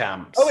Invasion of the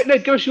Champs? Oh, wait, no,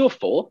 go to your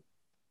 4.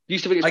 You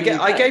used to think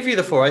I gave you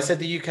the 4. I said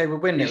the UK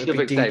would win. It would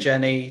be Dee,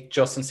 Jenny,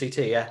 Joss, and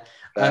CT.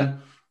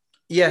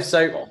 Yeah.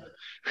 So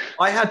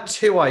I had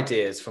 2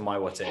 ideas for my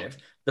what if.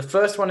 The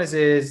first one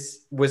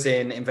was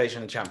in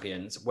Invasion of the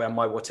Champions, where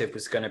my what if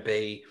was going to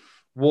be,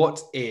 what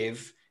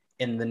if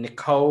in the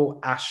Nicole,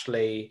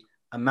 Ashley,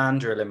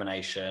 Amanda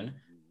elimination,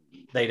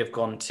 they'd have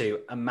gone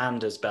to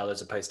Amanda's bell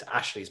as opposed to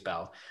Ashley's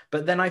bell.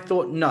 But then I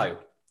thought, no,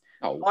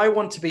 I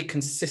want to be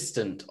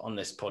consistent on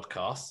this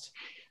podcast,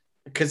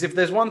 because if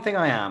there's one thing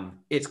I am,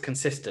 it's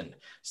consistent.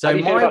 So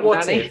my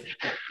what if,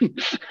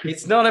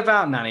 it's not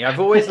about Nanny. I've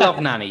always loved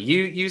Nanny.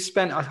 You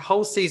spent a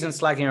whole season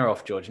slagging her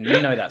off, George, and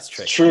you know that's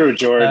true. It's true,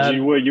 George.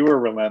 You were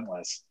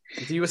relentless.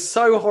 You were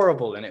so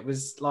horrible, and it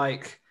was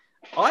like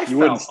I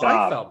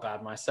felt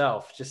bad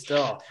myself. Just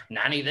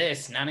Nanny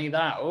this, Nanny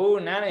that. Oh,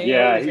 Nanny.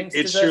 Yeah,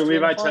 it's true.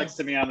 Levi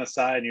texted me on the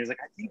side, and he was like,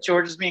 "I think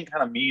George is being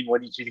kind of mean.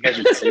 What did you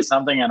guys say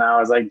something?" And I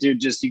was like,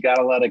 "Dude, you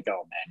gotta let it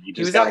go, man. You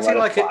just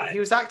he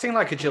was acting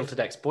like a jilted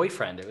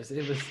ex-boyfriend.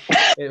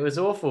 It was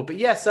awful. But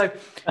yeah, so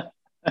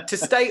to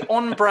stay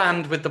on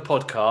brand with the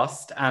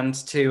podcast and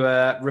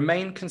to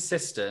remain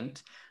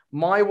consistent,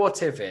 my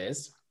what if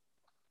is,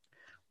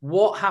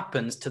 what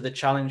happens to the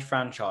challenge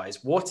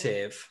franchise? What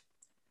if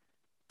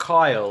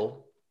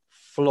Kyle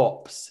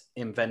flops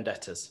in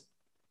Vendettas?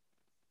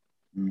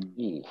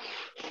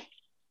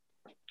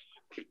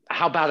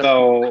 How bad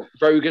a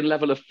Rogan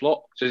level of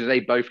flop? So do they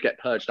both get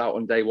purged out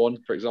on day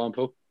 1, for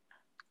example?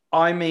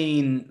 I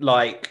mean,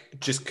 like,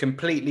 just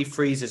completely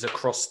freezes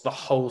across the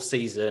whole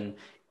season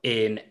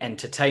in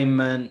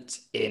entertainment,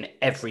 in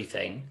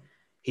everything.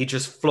 He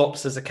just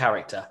flops as a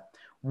character.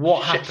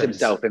 What happens?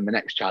 Himself in the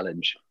next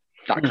challenge.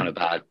 That kind of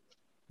bad.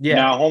 Yeah.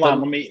 Now hold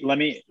on. Let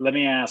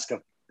me ask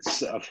a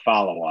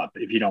follow up,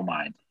 if you don't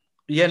mind.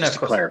 Yeah, no, just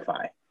to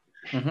clarify.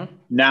 Mm-hmm.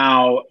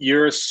 Now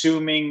you're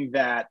assuming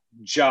that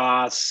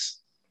Joss,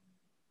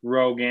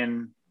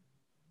 Rogan,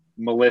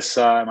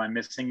 Melissa. Am I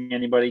missing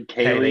anybody?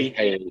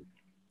 Kaylee.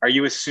 Are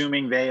you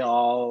assuming they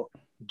all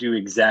do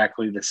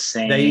exactly the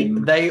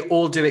same? They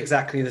all do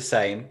exactly the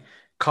same.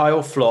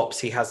 Kyle flops.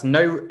 He has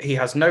no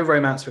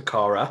romance with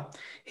Cara.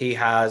 He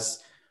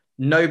has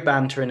no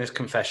banter in his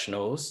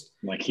confessionals.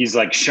 Like he's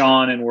like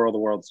Sean in World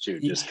of Worlds 2,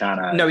 just kind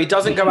of. No, he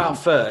doesn't go out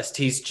first.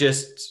 He's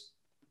just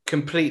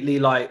completely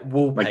like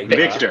wallpaper.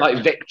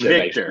 Like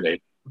Victor.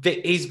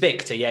 He's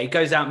Victor. Yeah, he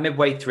goes out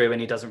midway through and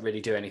he doesn't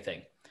really do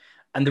anything.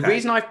 And the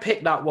reason I've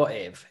picked that what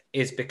if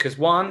is because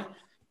 1,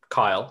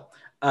 Kyle,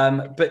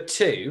 but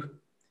 2,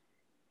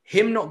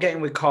 him not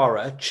getting with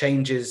Cara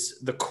changes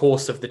the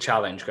course of the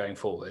challenge going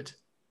forward.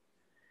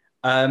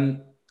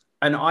 And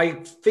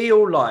I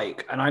feel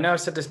like, and I know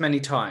I've said this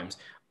many times,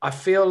 I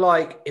feel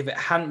like if it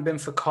hadn't been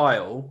for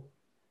Kyle,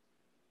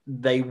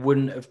 they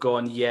wouldn't have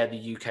gone, yeah,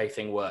 the UK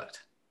thing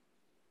worked.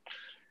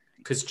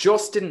 because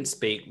Joss didn't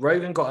speak.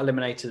 Rogan got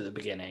eliminated at the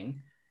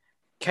beginning.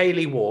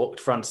 Kaylee walked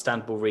for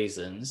understandable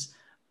reasons.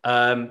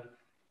 And,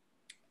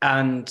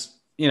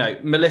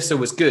 Melissa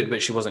was good,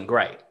 but she wasn't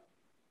great.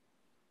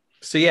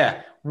 So,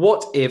 yeah,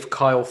 what if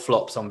Kyle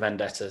flops on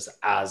Vendettas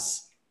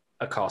as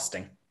a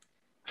casting?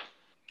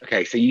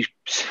 Okay, so this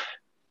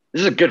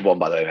is a good one,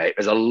 by the way, mate.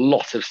 There's a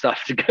lot of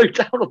stuff to go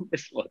down on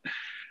this one.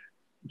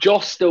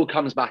 Joss still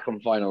comes back on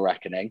Final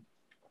Reckoning.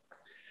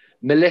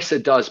 Melissa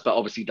does, but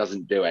obviously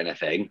doesn't do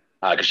anything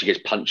because she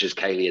just punches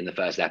Kaylee in the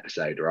first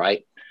episode,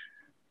 right?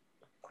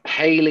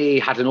 Haley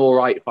had an all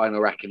right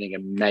Final Reckoning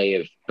and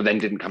but then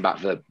didn't come back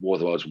for the War of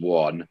the Worlds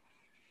 1.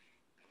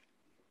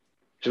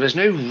 So there's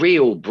no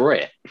real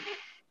Brit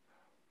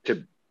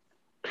to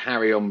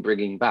carry on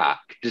bringing back.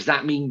 Does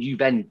that mean you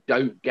then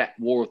don't get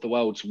War of the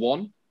Worlds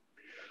 1?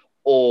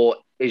 Or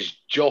is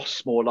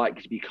Joss more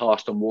likely to be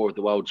cast on War of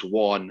the Worlds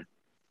 1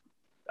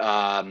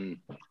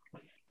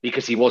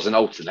 because he was an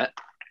alternate?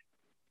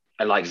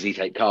 And does he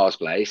take Carr's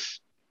place?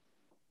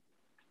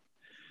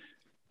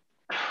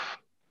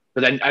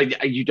 But then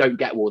you don't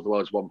get War of the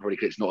Worlds 1 probably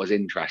because it's not as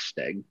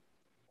interesting.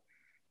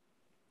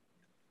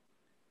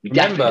 You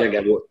definitely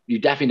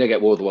don't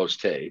get War of the Worlds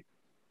 2.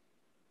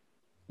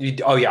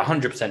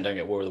 100% don't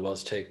get War of the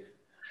Worlds 2.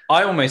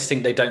 I almost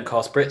think they don't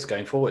cast Brits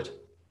going forward.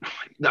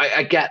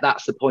 I get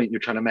that's the point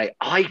you're trying to make.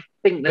 I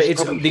think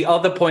that's the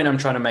other point I'm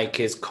trying to make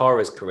is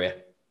Cara's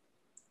career.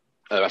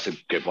 Oh, that's a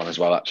good one as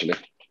well, actually.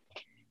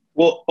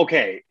 Well,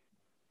 okay.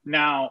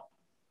 Now,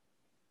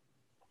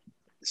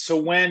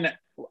 so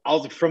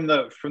from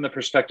the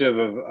perspective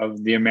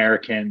of the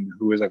American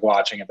who was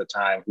watching at the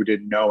time, who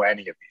didn't know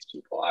any of these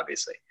people,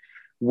 obviously,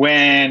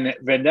 when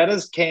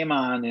Vendettas came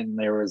on and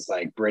there was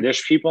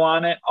British people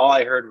on it, all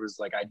I heard was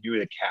I knew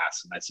the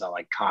cast and I saw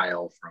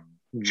Kyle from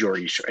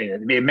Geordie Shore.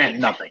 It meant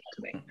nothing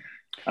to me.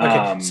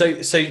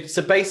 Okay,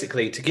 so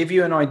basically, to give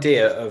you an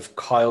idea of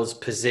Kyle's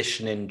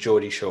position in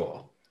Geordie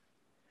Shore,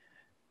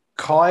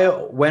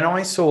 when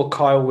I saw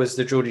Kyle was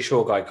the Geordie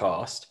Shore guy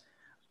cast,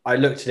 I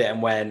looked at it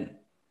and went,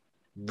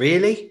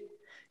 really?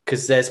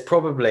 Because there's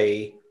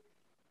probably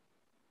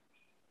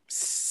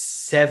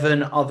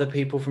 7 other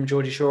people from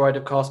Geordie Shore I'd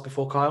have cast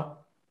before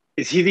Kyle.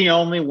 Is he the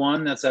only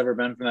one that's ever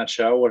been from that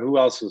show? Or who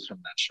else was from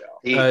that show?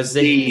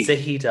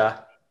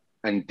 Zahida.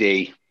 And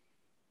D.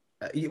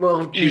 She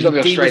was on the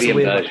Australian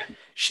version.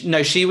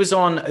 No, she was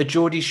on a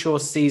Geordie Shore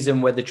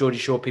season where the Geordie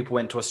Shore people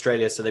went to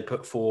Australia, so they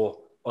put 4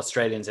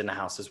 Australians in the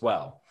house as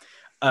well.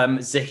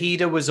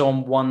 Zahida was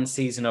on one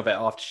season of it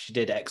after she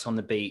did X on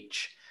the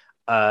Beach,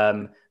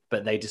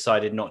 but they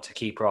decided not to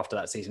keep her after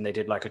that season. They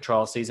did a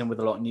trial season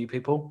with a lot of new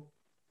people.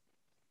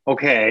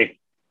 Okay.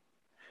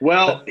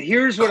 Well,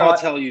 here's what I'll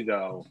tell you,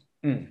 though.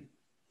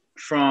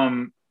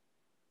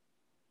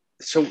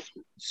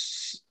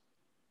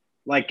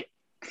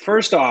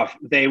 First off,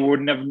 they would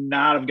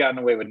not have gotten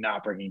away with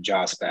not bringing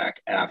Joss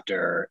back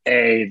after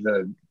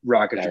the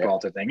Rock of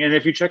Gibraltar thing. And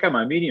if you check out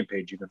my Medium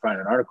page, you can find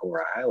an article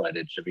where I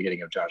highlighted the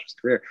beginning of Josh's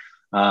career.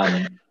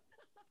 And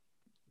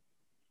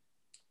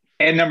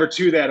number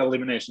 2, that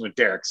elimination with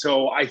Derek.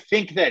 So I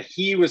think that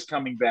he was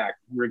coming back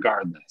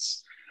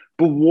regardless.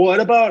 But what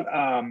about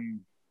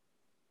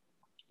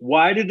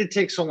why did it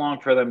take so long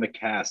for them to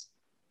cast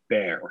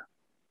Bear?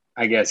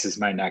 I guess is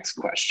my next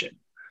question.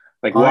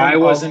 Why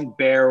wasn't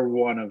Bear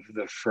one of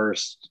the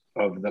first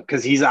of the?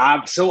 Because he's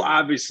so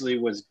obviously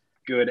was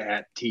good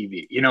at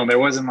TV. There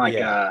wasn't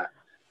were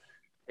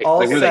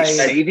they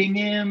saving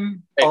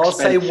him? I'll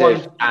say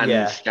one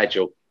and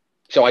schedule.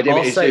 So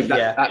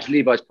that's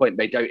Levi's point.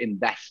 They don't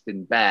invest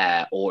in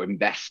Bear or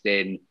invest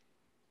in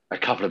a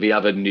couple of the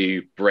other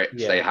new Brits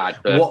they had.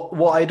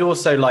 What I'd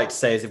also like to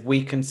say is if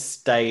we can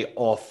stay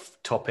off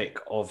topic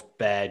of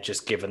Bear,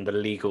 just given the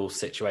legal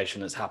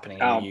situation that's happening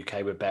in the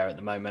UK with Bear at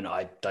the moment,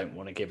 I don't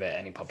want to give it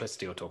any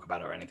publicity or talk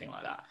about it or anything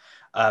like that.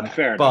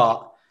 Fair but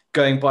enough.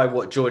 Going by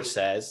what George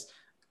says,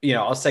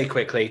 I'll say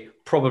quickly,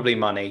 probably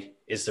money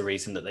is the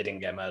reason that they didn't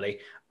get him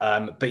early.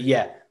 But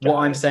what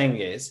I'm saying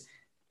is,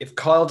 if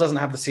Kyle doesn't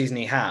have the season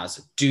he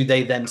has, do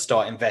they then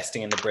start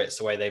investing in the Brits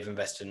the way they've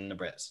invested in the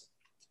Brits?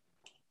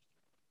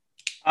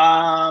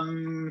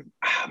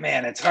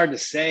 Man, it's hard to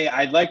say.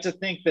 I'd like to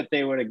think that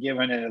they would have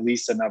given it at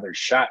least another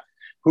shot.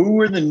 Who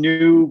were the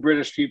new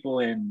British people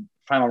in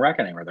Final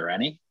Reckoning? Were there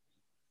any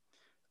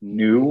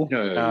new?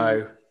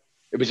 No.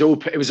 It was all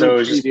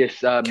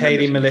previous.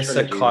 Katie,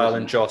 Melissa, Kyle,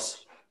 and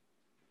Joss.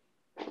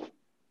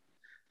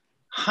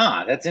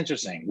 That's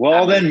interesting.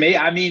 Well,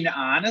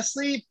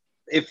 honestly,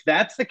 if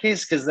that's the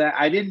case, because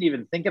I didn't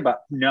even think about.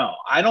 No,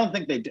 I don't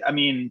think they.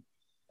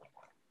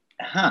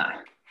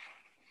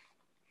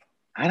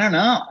 I don't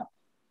know.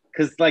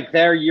 Because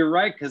you're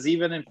right. Because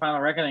even in Final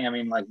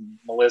Reckoning,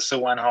 Melissa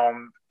went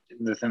home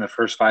within the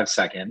first 5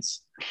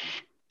 seconds.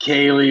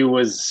 Kaylee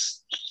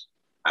was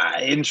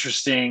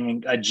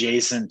interesting,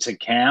 adjacent to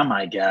Cam,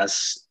 I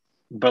guess.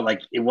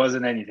 But it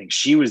wasn't anything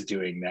she was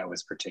doing that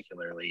was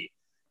particularly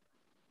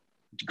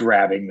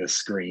grabbing the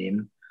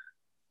screen.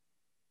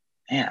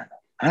 Man,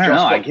 I don't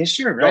know. I guess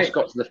you're right. Josh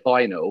got to the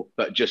final,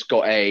 but just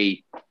got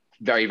a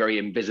very, very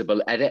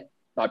invisible edit.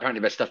 Like,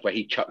 apparently there's stuff where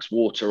he chucks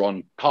water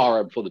on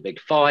Kara before the big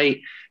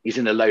fight. He's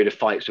in a load of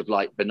fights with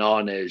like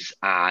Bananas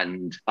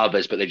and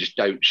others, but they just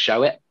don't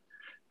show it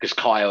because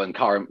Kyle and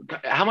Kara.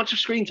 How much of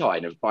screen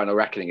time of Final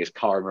Reckoning is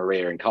Kara,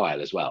 Maria, and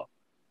Kyle as well?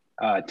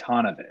 A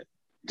ton of it.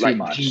 Too Like,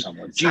 much.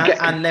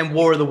 And then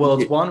War of the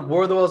Worlds 1.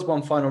 War of the Worlds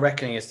 1 Final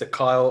Reckoning is the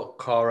Kyle,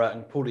 Kara,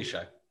 and Paulie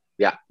show.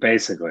 Yeah.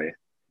 Basically.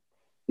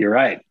 You're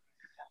right.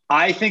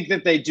 I think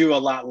that they do a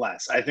lot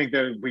less. I think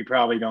that we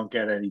probably don't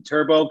get any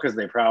Turbo because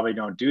they probably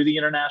don't do the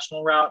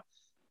international route.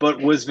 But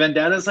was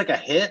Vendettas like a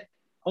hit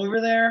over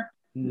there?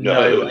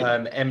 No.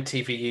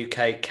 MTV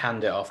UK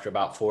canned it after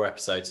about 4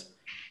 episodes.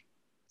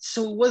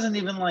 So it wasn't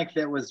even like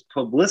there was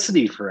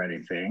publicity for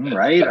anything,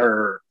 right?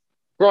 Or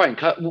Brian,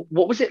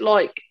 what was it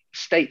like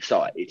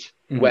stateside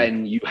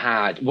when you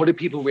had, what did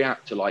people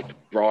react to, like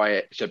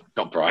Brian? So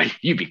not Brian,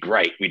 you'd be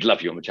great, we'd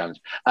love you on the challenge.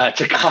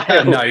 To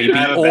Kyle. No, you'd be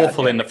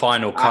awful in the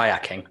final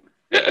kayaking.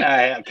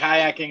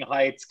 Kayaking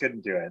heights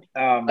couldn't do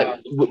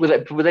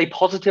it. Were they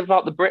positive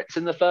about the Brits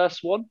in the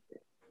first one?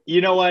 You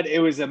know what? It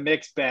was a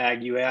mixed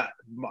bag.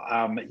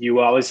 You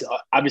always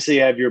obviously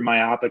have your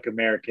myopic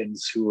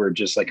Americans who are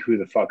just like, who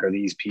the fuck are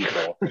these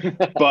people?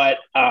 But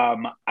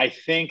I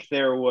think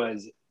there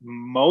was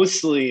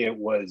mostly it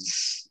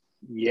was,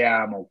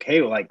 yeah, I'm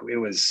okay. Like it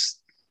was,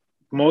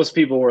 most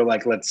people were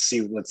like, let's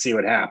see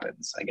what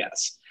happens. I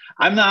guess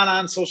I'm not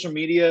on social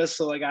media,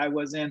 so like I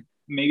wasn't.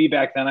 Maybe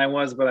back then I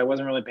was, but I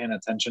wasn't really paying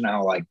attention to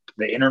how like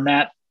the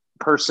internet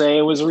per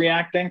se was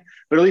reacting.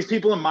 But at least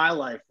people in my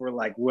life were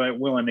like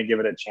willing to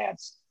give it a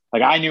chance.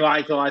 Like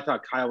I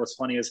thought Kyle was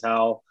funny as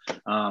hell.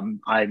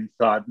 I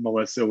thought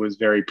Melissa was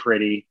very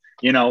pretty,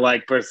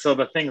 like, but so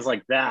the things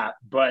like that,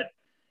 but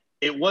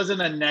it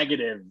wasn't a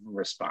negative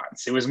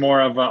response. It was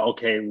more of a,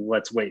 okay,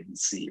 let's wait and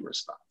see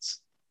response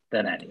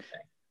than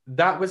anything.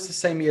 That was the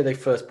same year they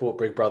first brought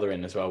Big Brother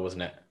in as well,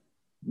 wasn't it?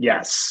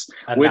 Yes.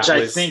 And which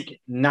I think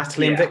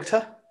Natalie and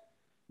Victor.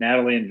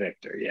 Natalie and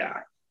Victor. Yeah.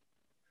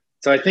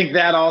 So I think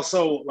that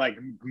also like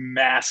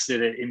masked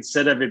it.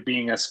 Instead of it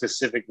being a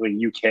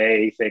specifically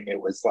UK thing, it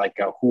was like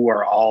who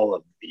are all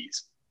of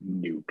these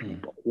new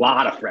people? A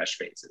lot of fresh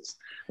faces,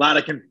 a lot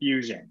of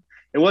confusion.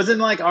 It wasn't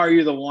like, are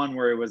you the one,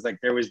 where it was like,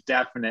 there was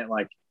definite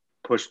like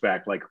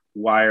pushback. Like,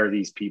 why are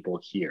these people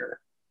here?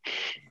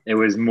 It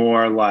was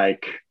more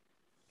like,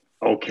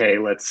 okay,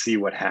 let's see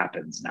what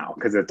happens now.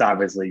 Cause it's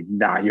obviously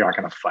not, you're not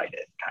going to fight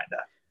it kind of.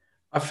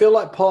 I feel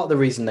like part of the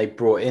reason they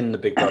brought in the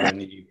Big Brother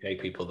and the UK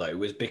people though,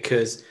 was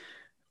because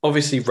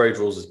obviously Road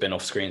Rules has been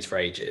off screens for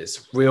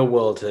ages. Real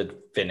World had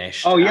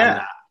finished. Oh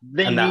yeah.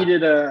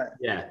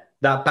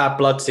 That Bad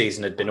Blood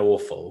season had been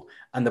awful.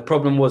 And the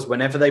problem was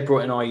whenever they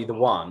brought in Are You the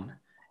One,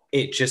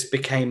 it just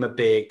became a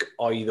big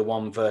Are You the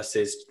One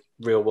versus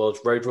Real World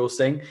Road Rules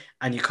thing.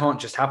 And you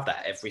can't just have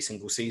that every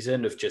single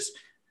season of just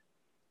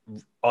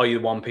Are You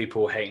the One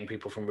people hating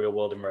people from Real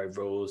World and Road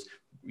Rules,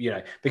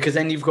 because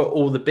then you've got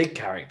all the big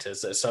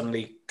characters that are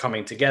suddenly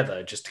coming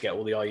together just to get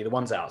all the Are You the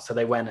Ones out. So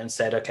they went and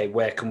said, okay,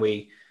 where can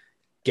we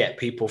get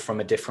people from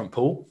a different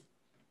pool?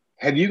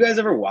 Have you guys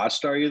ever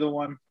watched Are You the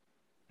One?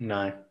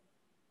 No.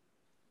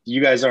 You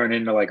guys aren't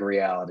into like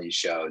reality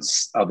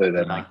shows other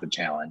than like the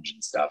challenge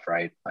and stuff,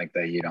 right? Like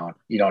that you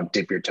don't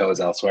dip your toes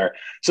elsewhere.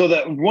 So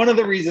that one of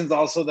the reasons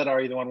also that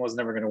Are You the One was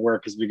never going to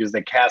work is because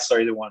they cast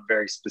Are You the One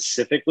very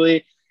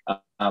specifically.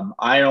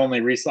 I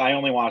only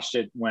watched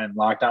it when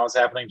lockdown was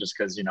happening, just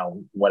because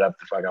what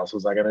the fuck else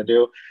was I going to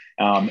do?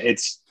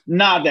 It's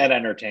not that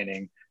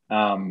entertaining,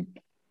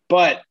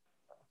 but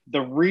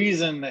the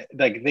reason that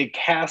like they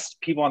cast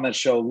people on that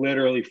show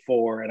literally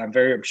for, and I'm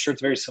sure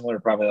it's very similar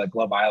to probably like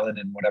Love Island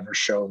and whatever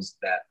shows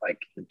that like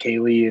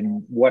Kaylee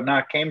and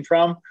whatnot came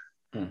from,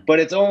 but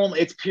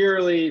it's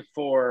purely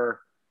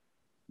for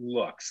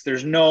looks.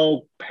 There's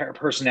no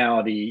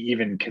personality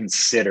even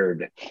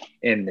considered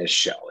in this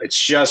show. It's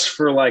just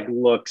for like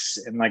looks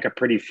and like a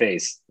pretty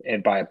face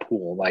and by a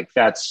pool. Like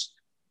that's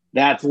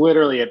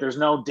literally it. There's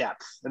no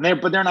depth,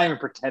 but they're not even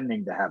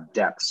pretending to have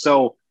depth.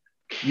 So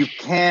you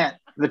can't.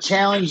 The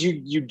challenge,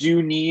 you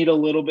do need a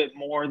little bit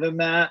more than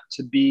that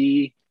to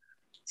be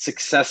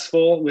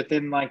successful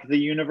within like the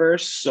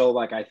universe. So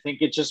like I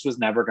think it just was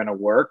never going to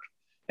work,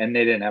 and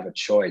they didn't have a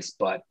choice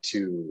but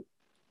to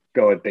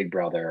go with Big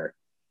Brother.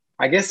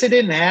 I guess they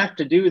didn't have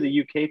to do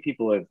the UK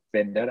people with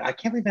Vendetta. I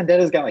can't believe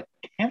Vendetta's got like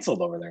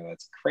canceled over there.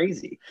 That's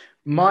crazy.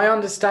 My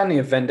understanding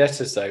of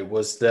Vendettas though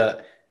was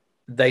that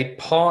they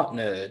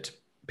partnered,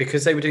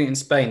 because they were doing it in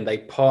Spain, they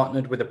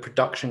partnered with a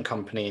production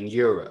company in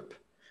Europe,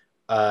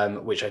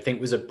 which I think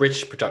was a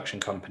British production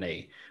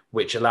company,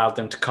 which allowed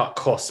them to cut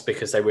costs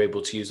because they were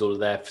able to use all of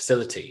their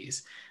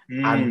facilities.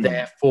 And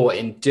therefore,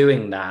 in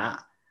doing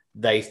that,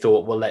 they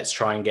thought, well, let's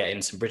try and get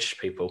in some British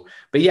people.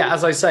 But yeah,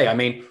 as I say, I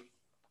mean,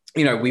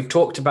 we've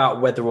talked about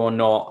whether or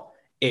not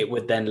it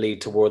would then lead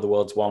to War of the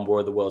Worlds 1,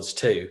 War of the Worlds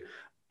 2.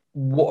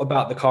 What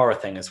about the Kara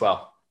thing as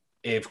well?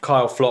 If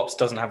Kyle flops,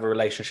 doesn't have a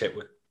relationship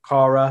with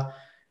Kara,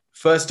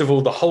 first of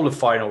all, the whole of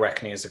Final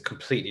Reckoning is a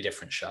completely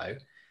different show.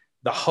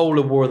 The whole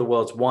of War of the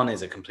Worlds 1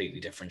 is a completely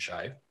different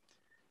show.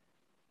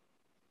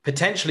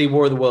 potentially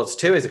War of the Worlds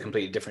 2 is a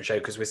completely different show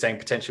because we're saying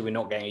potentially we're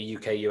not getting a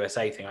UK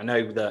USA thing. I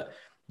know that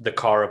the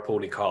Cara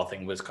Paulie Carl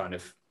thing was kind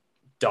of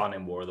done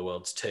in War of the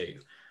Worlds 2.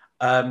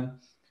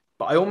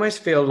 But I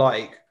almost feel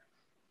like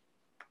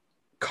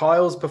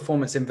Kyle's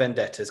performance in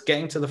Vendettas,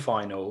 getting to the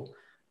final,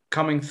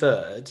 coming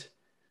third,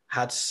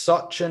 had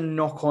such a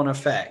knock-on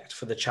effect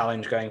for the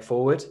challenge going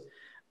forward.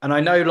 And I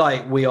know,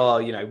 like, we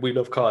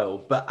love Kyle,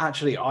 but I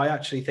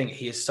actually think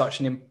he is such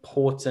an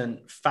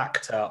important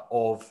factor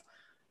of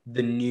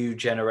the new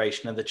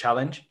generation of the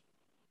challenge.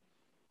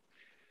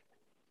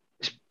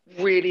 It's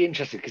really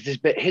interesting because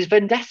his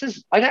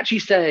Vendettas, I'd actually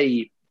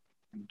say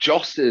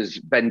Joss's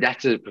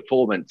Vendetta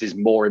performance is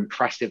more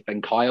impressive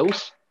than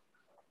Kyle's.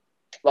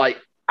 Like,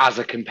 as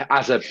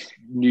a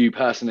new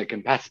person, a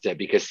competitor,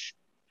 because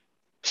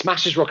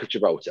Smash's Rock of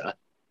Gibraltar,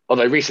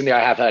 although recently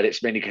I have heard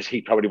it's mainly because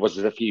he probably was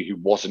the few who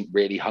wasn't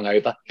really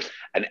hungover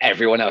and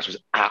everyone else was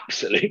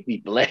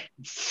absolutely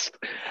blitzed.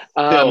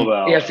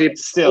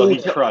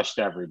 He crushed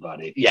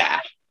everybody. Yeah.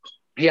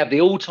 He had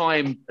the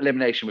all-time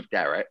elimination with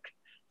Derek.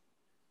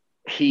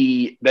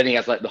 He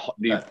has like the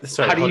new.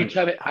 How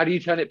do you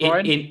turn it,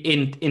 Brian?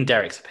 In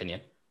Derek's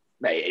opinion,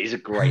 mate, it is a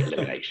great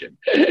elimination.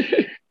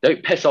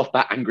 Don't piss off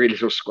that angry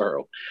little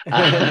squirrel.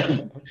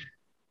 And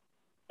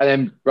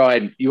then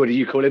Brian, what do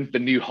you call him? The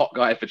new hot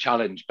guy for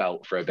challenge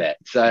belt for a bit.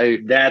 So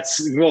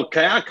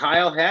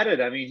Kyle had it.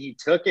 I mean, he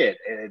took it.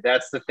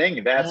 That's the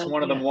thing. That's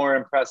one of the more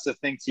impressive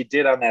things he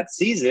did on that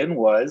season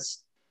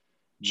was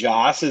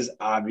Joss is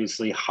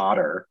obviously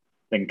hotter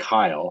than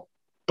Kyle,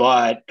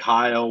 but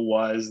Kyle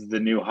was the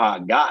new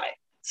hot guy.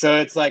 So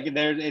it's like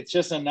it's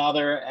just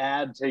another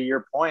add to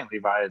your point,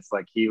 Levi. It's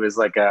like he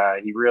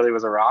really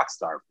was a rock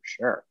star for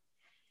sure.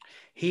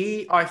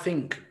 He, I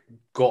think,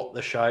 got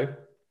the show,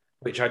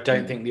 which I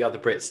don't think the other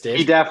Brits did.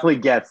 He definitely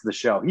gets the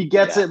show. He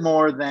gets it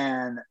more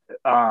than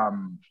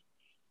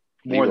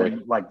what are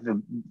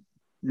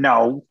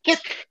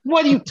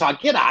you talking?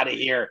 Get out of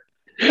here.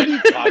 What are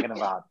you talking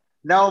about?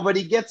 No, but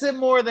he gets it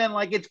more than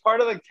like it's part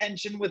of the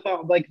tension with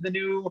like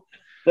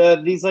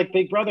these like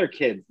Big Brother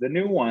kids, the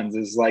new ones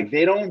is like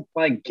they don't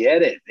like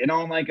get it. They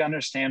don't like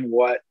understand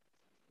what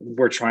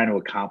we're trying to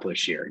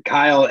accomplish here.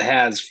 Kyle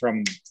has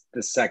from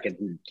the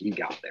second he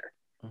got there.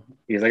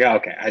 He's like, oh,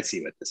 okay, I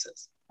see what this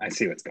is. I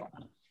see what's going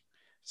on.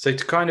 So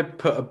to kind of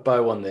put a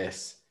bow on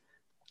this,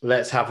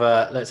 let's have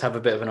a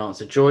bit of an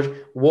answer. George,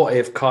 what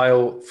if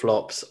Kyle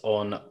flops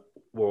on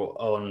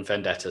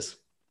Vendettas?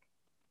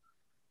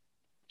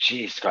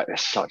 Jeez,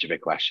 that's such a big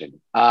question.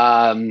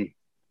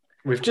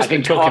 We've just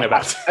been talking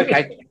about it.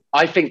 Okay.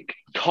 I think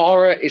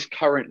Cara is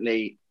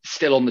currently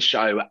still on the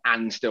show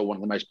and still one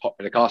of the most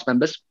popular cast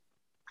members.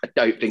 I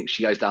don't think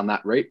she goes down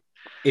that route.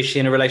 Is she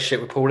in a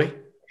relationship with Paulie?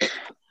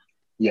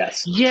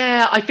 Yes.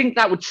 Yeah, I think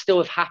that would still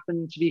have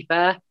happened, to be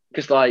fair.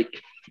 Because,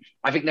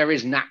 I think there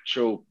is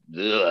natural,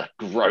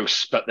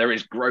 gross, but there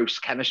is gross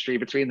chemistry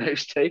between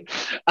those two.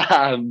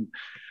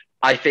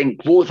 I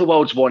think War of the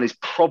Worlds 1 is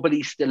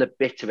probably still a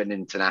bit of an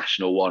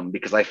international one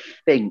because I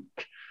think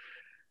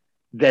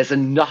there's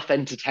enough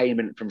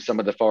entertainment from some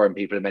of the foreign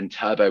people. And then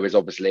Turbo is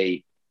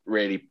obviously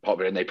really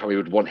popular and they probably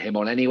would want him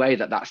on anyway,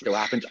 that still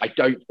happens. I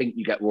don't think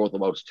you get War of the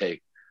Worlds 2.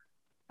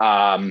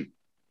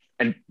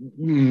 And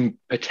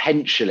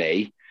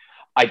potentially,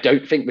 I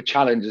don't think the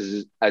challenge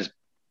is it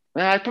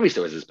probably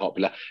still is as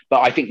popular,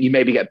 but I think you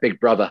maybe get Big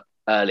Brother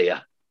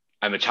earlier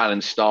and the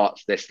challenge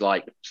starts this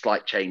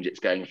slight change it's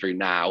going through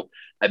now.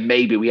 And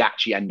maybe we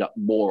actually end up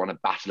more on a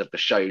battle of the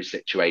shows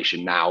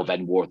situation now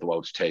than War of the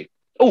Worlds 2.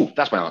 Oh,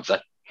 that's my answer.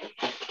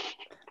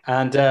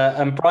 And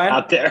Brian?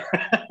 Out there.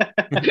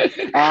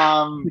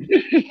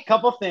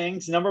 Couple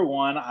things. Number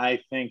one, I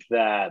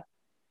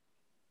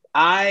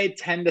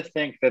tend to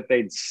think that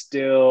they'd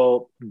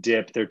still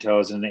dip their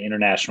toes in the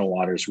international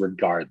waters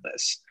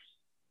regardless.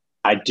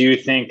 I do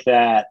think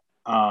that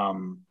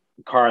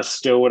Cara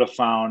still would have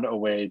found a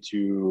way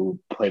to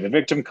play the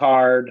victim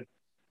card.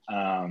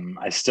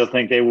 I still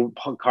think Cara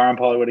and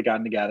Paulie would have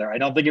gotten together. I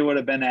don't think it would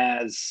have been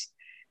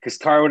because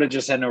Cara would have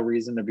just had no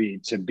reason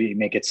to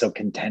make it so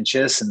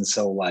contentious and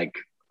so like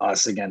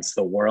us against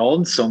the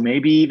world. So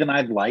maybe even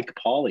I'd like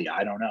Paulie.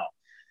 I don't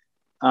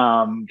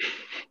know.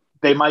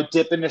 They might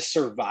dip into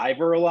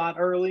Survivor a lot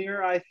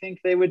earlier. I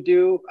think they would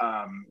do.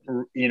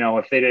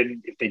 If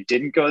they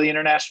didn't go the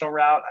international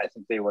route, I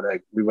think we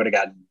would have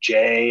gotten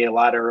Jay a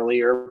lot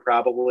earlier,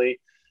 probably.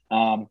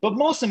 But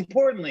most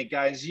importantly,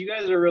 guys, you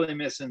guys are really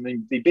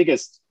missing the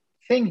biggest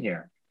thing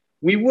here.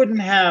 We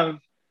wouldn't have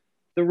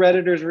the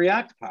Redditors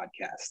React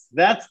podcast.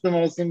 That's the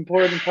most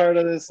important part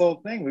of this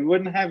whole thing. We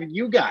wouldn't have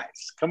you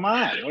guys. Come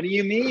on. What do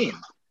you mean?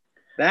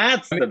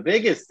 That's the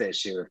biggest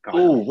issue.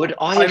 Oh, would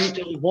I have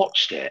still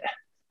watched it?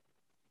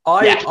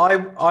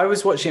 I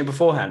was watching it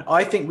beforehand.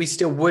 I think we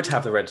still would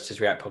have the Redditors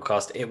React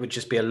podcast. It would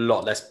just be a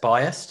lot less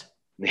biased.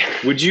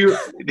 Would you?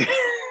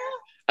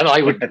 And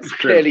I would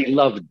clearly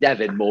love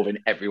Devin more than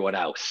everyone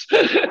else.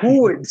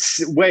 Who would?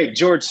 Wait,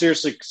 George,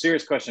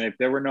 serious question. If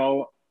there were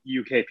no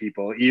UK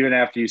people, even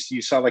after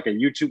you saw like a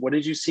YouTube. What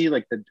did you see?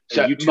 Like a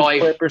So YouTube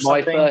clip or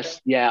something?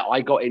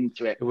 I got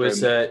into it. It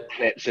was from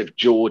clips of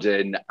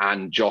Jordan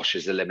and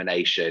Josh's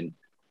elimination,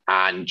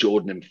 and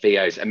Jordan and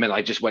Theo's, and then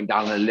I just went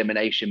down an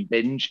elimination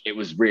binge. It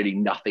was really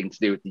nothing to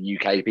do with the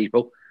UK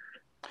people.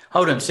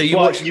 Hold on. So you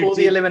watched all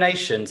the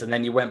eliminations and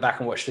then you went back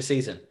and watched the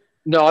season?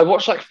 No, I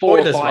watched like four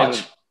Spoilers or five.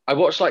 much? I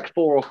watched like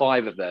 4 or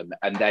 5 of them,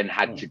 and then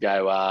had to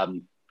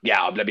go.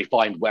 Let me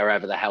find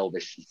wherever the hell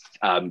this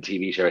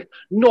TV show is.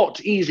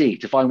 Not easy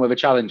to find where the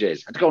challenge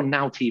is. I had to go on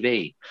Now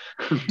TV.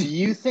 Do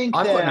you think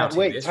I've got Now that? TV.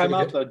 Wait, It's time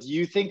really out good. though. Do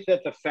you think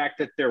that the fact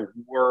that there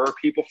were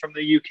people from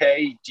the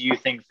UK, do you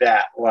think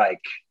that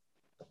like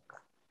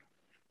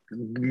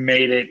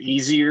made it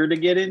easier to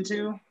get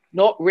into?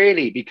 Not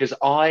really, because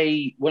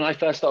when I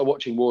first started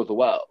watching War of the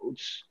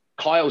Worlds,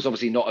 Kyle's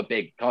obviously not a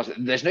big cast.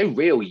 There's no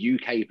real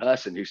UK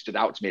person who stood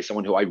out to me as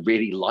someone who I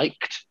really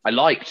liked. I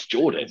liked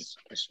Jordan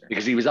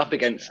because he was up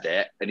against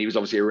it, and he was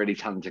obviously a really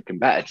talented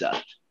competitor.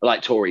 I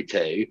like Tori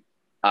too.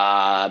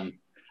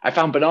 I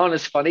found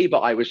Bananas funny, but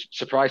I was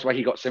surprised why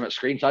he got so much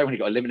screen time when he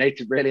got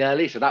eliminated really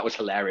early. So that was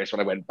hilarious when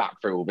I went back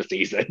through all the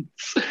seasons.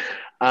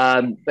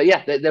 But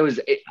yeah, there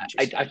was.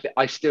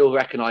 I still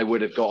reckon I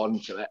would have got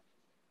onto it.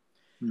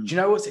 Do you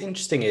know what's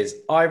interesting is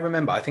I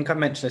remember, I think I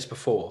mentioned this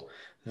before,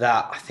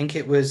 that I think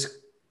it was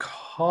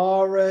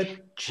Cara,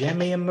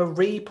 Jemmy and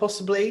Marie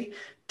possibly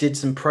did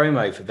some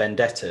promo for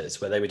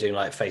Vendettas where they were doing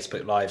like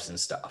Facebook Lives and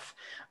stuff.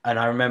 And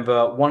I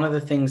remember one of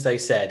the things they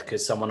said,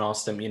 because someone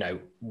asked them,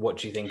 what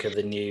do you think of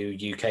the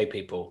new UK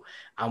people?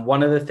 And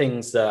one of the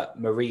things that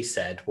Marie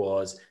said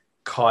was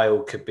Kyle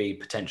could be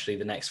potentially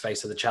the next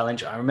face of the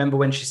challenge. I remember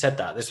when she said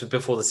that, this was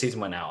before the season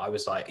went out, I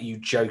was like, are you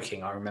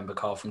joking? I remember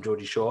Kyle from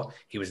Geordie Shore.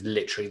 He was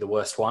literally the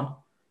worst one.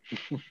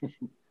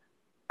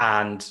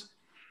 And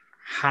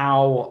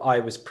how I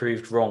was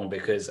proved wrong,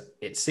 because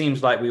it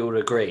seems like we all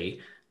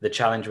agree the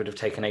challenge would have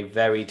taken a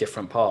very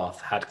different path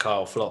had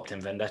Kyle flopped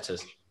in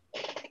Vendettas.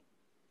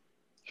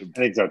 I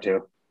think so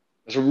too.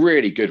 It's a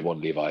really good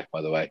one, Levi,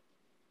 by the way.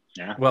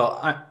 Yeah.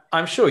 Well,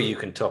 I'm sure you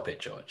can top it,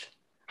 George.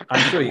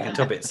 I'm sure you can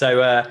top it.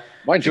 So,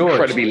 mine's George,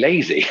 incredibly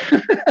lazy.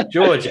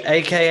 George,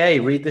 aka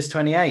Read This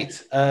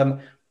 28.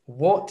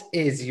 What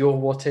is your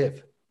what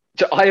if?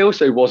 So I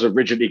also was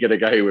originally going to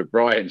go with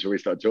Brian's when we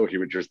started talking,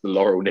 which was the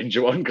Laurel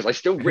Ninja one, because I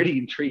still really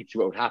intrigued to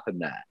what would happen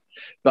there.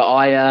 But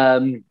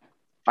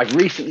I've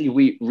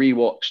recently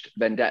rewatched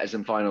Vendettas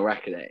and Final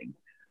Reckoning.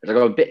 I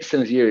got a bit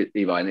similar to you,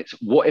 Levi, and it's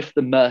what if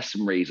the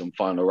mercenaries on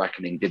Final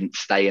Reckoning didn't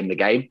stay in the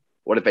game?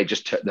 What if they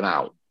just took them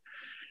out?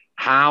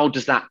 How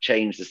does that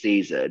change the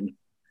season?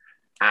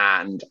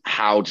 And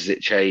how does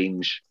it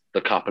change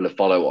the couple of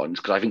follow-ons?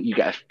 Because I think you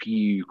get a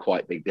few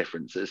quite big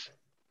differences.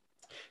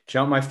 Do you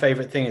know what my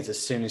favorite thing is? As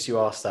soon as you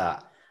asked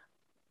that,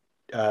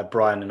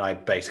 Brian and I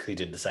basically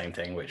did the same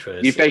thing, which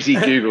was... You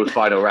basically Googled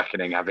Final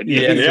Reckoning, haven't you?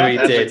 Yeah, we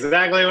that's did.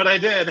 Exactly what I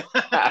did.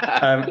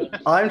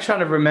 I'm trying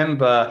to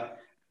remember...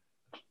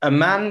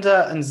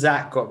 Amanda and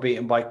Zach got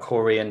beaten by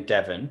Corey and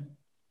Devon.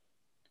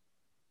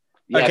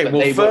 Yeah,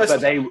 okay, but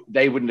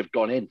they wouldn't have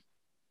gone in.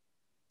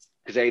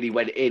 Because they only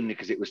went in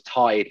because it was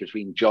tied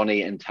between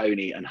Johnny and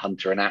Tony and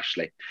Hunter and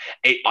Ashley.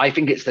 I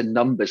think it's the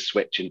numbers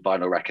switch in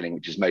Final Reckoning,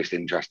 which is most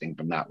interesting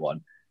from that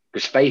one.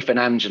 Because Faith and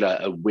Angela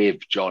are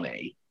with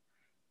Johnny.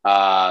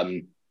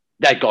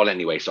 They're gone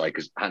anyway, sorry,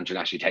 because Hunter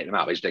and Ashley take them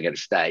out. They just don't get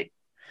to stay.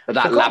 But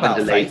that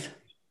Lavender Lady...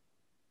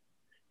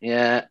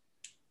 Yeah.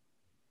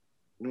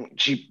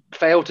 She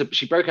broke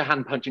her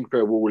hand punching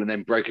through a wall and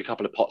then broke a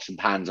couple of pots and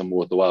pans on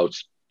War of the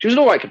Worlds. She was an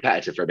all right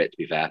competitor for a bit, to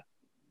be fair.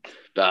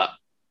 But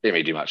didn't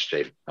really do much,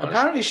 Steve.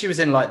 Apparently she was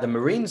in like the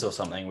Marines or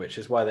something, which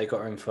is why they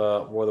got her in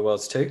for War of the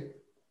Worlds too.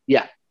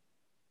 Yeah.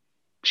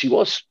 She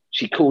was.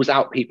 She calls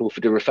out people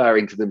for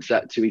referring to them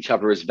to each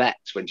other as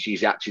vets when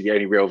she's actually the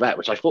only real vet,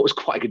 which I thought was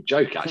quite a good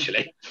joke,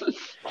 actually.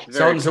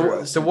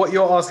 So what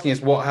you're asking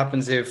is what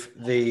happens if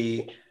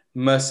the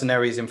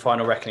mercenaries in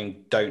Final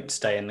Reckoning don't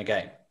stay in the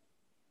game?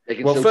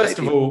 Well, first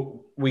of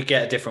all, we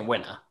get a different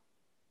winner.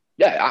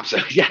 Yeah,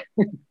 absolutely. Yeah.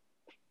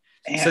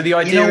 So the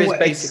idea is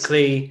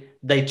basically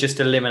they just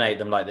eliminate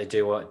them like they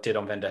did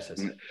on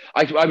Vendettas.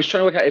 I was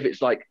trying to work out if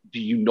it's like, do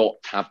you not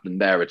have them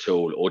there at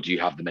all, or do you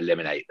have them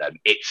eliminate them?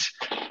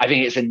 I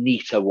think it's a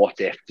neater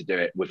what if to do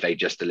it with they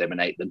just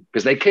eliminate them,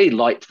 because they clearly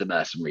liked the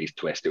mercenaries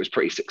twist. It was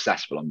pretty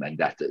successful on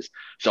Vendettas,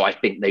 so I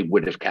think they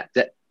would have kept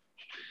it.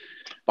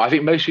 But I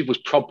think most people's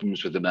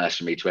problems with the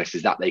mercenary twist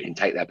is that they can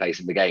take their place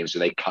in the game, so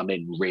they come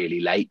in really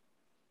late.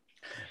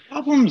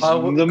 The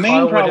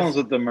main problems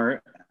with the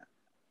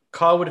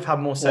Kyle would have had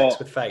more sex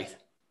with Faith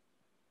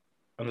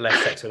and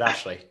less sex with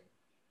Ashley.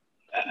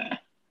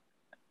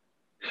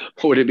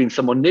 Or would it have been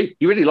someone new?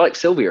 You really like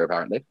Sylvia,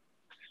 apparently.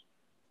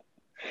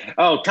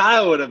 Oh,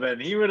 Kyle would have been.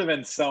 He would have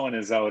been sowing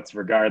his oats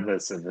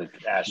regardless of if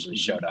Ashley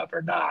showed up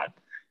or not.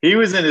 He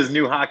was in his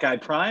new Hawkeye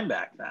Prime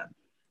back then.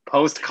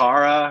 Post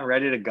Cara,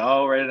 ready to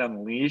go, ready to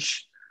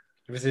unleash.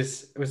 Was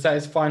that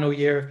his final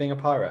year of being a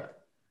pirate?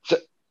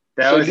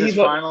 That So was his these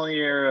are final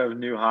year of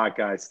new hot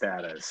guy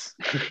status.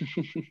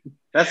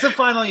 That's the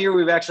final year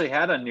we've actually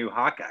had a new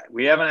hot guy.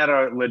 We haven't had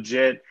a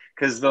legit,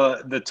 because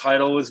the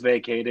title was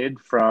vacated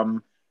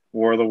from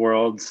War of the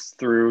Worlds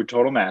through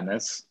Total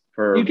Madness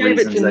for you gave it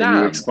reasons to that you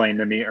Nam. explained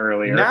to me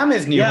earlier. Nam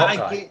is new hot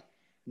guy.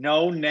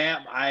 No,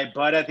 Nam.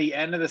 But at the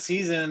end of the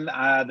season,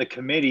 the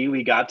committee,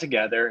 we got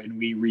together and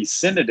we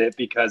rescinded it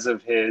because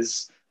of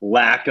his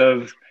lack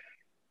of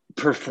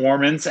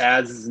performance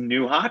as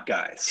new hot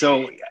guy.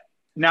 So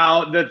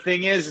now the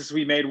thing is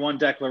we made one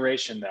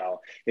declaration though,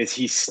 is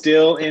he's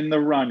still in the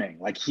running.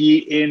 Like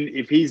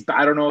if he's,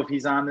 I don't know if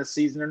he's on this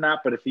season or not,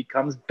 but if he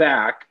comes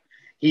back,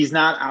 he's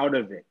not out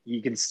of it.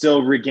 He can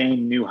still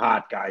regain new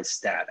hot guy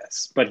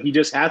status, but he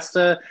just has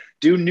to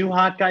do new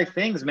hot guy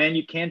things, man.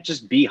 You can't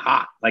just be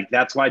hot. Like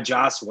that's why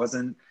Joss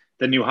wasn't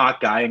the new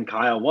hot guy and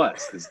Kyle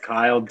was, because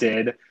Kyle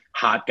did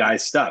hot guy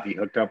stuff. He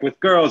hooked up with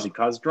girls. He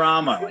caused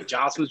drama. Like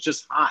Joss was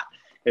just hot.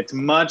 It's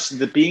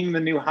being the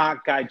new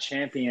hot guy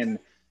champion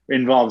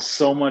involves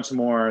so much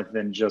more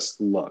than just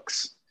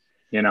looks.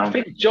 You know, I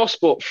think Joss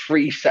brought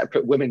 3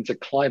 separate women to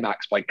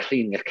climax by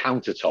cleaning a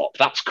countertop.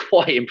 That's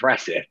quite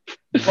impressive.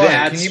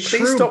 Brian, can you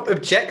please stop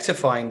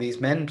objectifying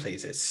these men,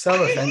 please? It's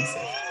so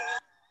offensive.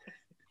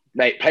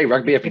 Mate, play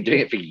rugby. I've been doing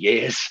it for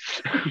years.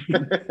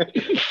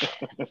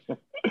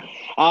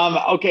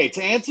 Okay,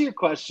 to answer your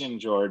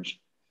question, George,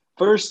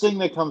 first thing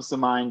that comes to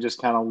mind,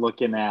 just kind of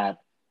looking at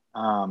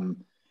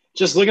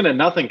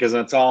nothing because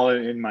that's all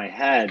in my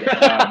head.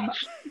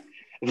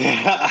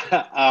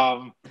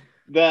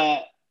 The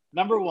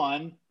number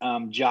one,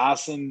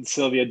 Joss and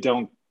Sylvia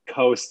don't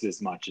coast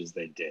as much as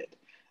they did.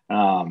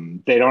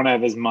 They don't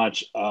have as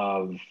much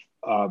of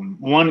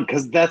one,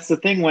 because that's the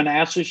thing. When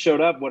Ashley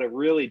showed up, what it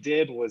really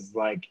did was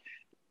like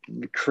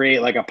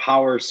create like a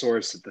power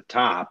source at the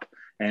top,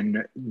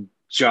 and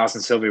Joss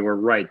and Sylvia were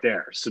right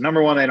there. So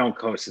number one, they don't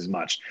coast as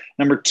much.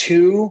 Number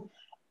two,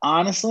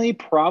 honestly,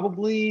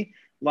 probably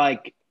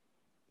like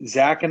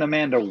Zach and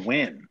Amanda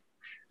win.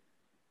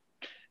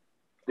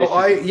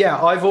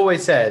 I've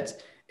always said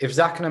if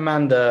Zach and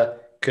Amanda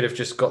could have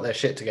just got their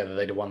shit together,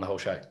 they'd have won the whole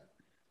show.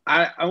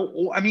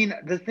 I mean,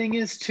 the thing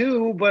is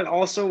too, but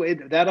also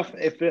it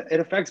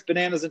affects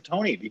Bananas and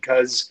Tony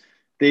because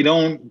they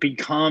don't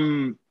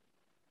become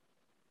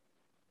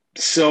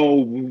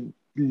so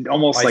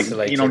almost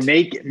isolated. Like,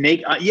 naked.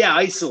 Yeah,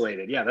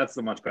 isolated. Yeah, that's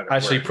the much better.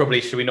 Actually, word.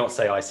 Probably should we not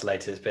say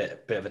isolated? It's a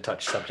bit of a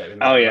touchy subject.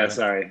 Oh yeah,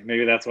 sorry.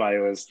 Maybe that's why it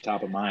was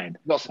top of mind.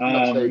 Not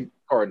so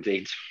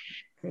quarantined.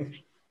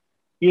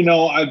 You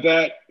know, I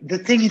bet the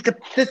thing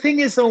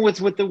is though, with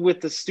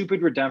the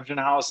stupid redemption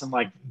house and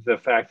like the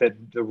fact that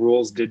the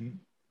rules didn't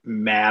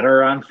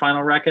matter on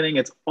Final Reckoning,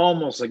 it's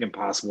almost like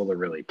impossible to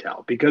really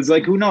tell because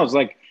like who knows,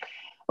 like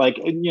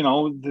you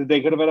know,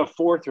 they could have had a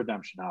 4th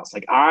redemption house.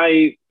 Like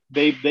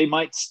they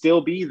might still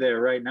be there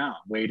right now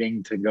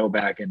waiting to go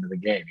back into the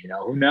game. You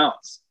know, who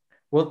knows?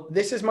 Well,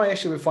 this is my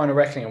issue with Final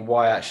Reckoning and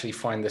why I actually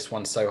find this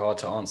one so hard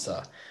to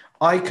answer.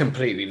 I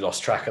completely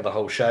lost track of the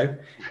whole show.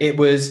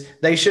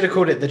 They should have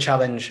called it the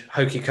challenge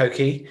hokey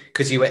cokey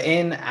because you were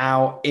in,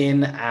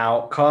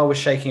 out. Kyle was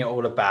shaking it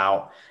all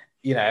about.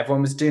 You know,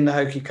 everyone was doing the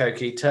hokey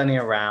cokey, turning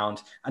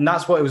around, and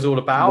that's what it was all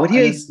about. What do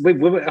you, wait,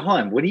 hold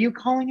on. What are you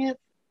calling it?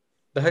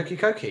 The hokey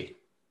cokey.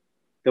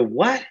 The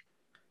what?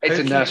 It's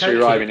a nursery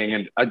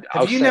rhyming. And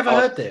have you never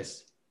heard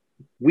this?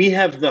 We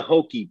have the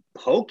hokey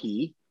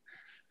pokey.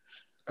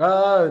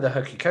 Oh, the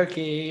hokey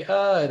cokey.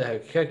 Oh, the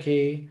hokey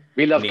cokey.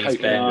 We love knees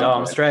cokey. bend,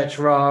 arm stretch,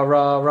 rah,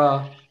 rah,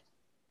 rah.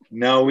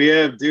 No, we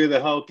have do the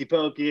hokey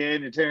pokey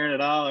and you turn it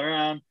all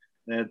around.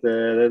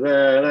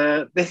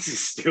 This is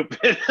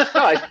stupid.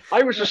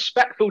 I was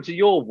respectful to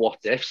your what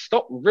if.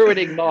 Stop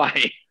ruining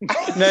mine.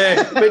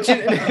 No, but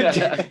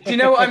do you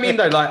know what I mean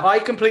though? Like I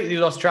completely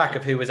lost track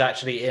of who was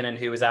actually in and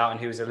who was out and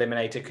who was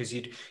eliminated because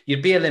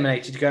you'd be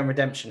eliminated, you go in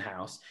Redemption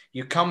House,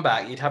 you come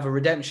back, you'd have a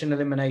redemption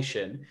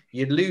elimination,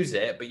 you'd lose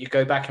it, but you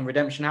go back in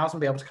Redemption House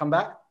and be able to come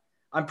back.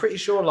 I'm pretty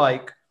sure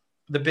like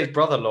the Big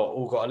Brother lot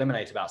all got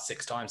eliminated about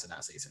 6 times in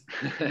that season.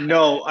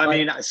 No, I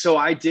mean, so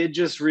I did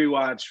just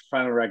rewatch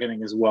Final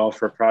Reckoning as well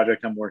for a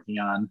project I'm working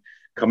on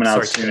coming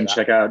out soon.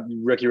 Check out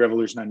Rookie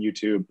Revolution on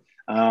YouTube.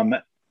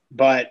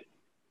 But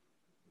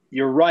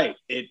you're right.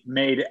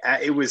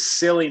 It was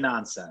silly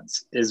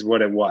nonsense is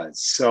what it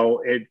was.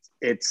 So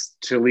it's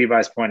to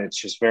Levi's point, it's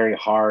just very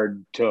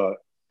hard to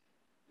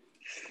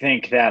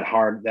think that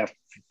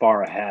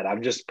far ahead.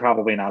 I'm just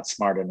probably not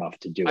smart enough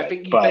to do it. I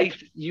think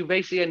you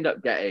basically end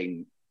up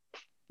getting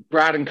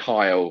Brad and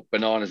Kyle,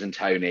 Bananas and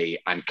Tony,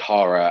 and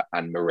Cara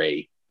and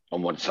Marie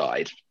on one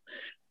side.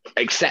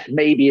 Except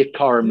maybe if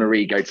Cara and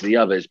Marie go to the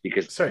others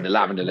because the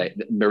Lavender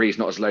Marie's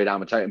not as low down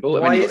the totem pole.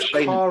 Why is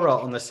Cara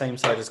on the same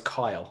side as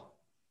Kyle?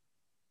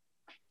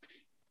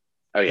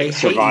 Oh yeah,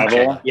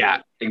 survival.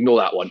 Yeah, ignore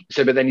that one.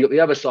 So, but then you got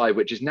the other side,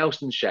 which is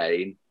Nelson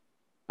Shane,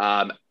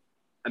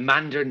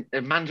 Amanda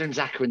and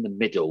Zach are in the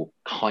middle,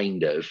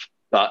 kind of,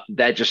 but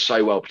they're just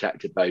so well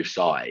protected both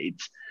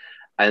sides.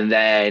 And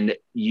then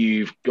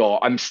you've got,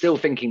 I'm still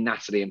thinking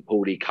Natalie and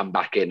Paulie come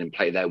back in and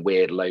play their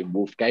weird lone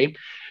wolf game.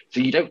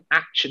 So you don't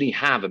actually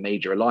have a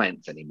major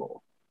alliance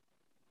anymore.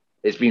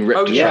 It's been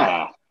ripped to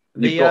yeah.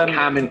 shreds. You've got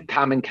Cam and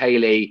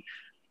Kaylee.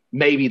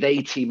 Maybe they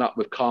team up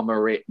with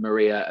Karma,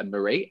 Maria, and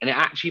Marie, and it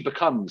actually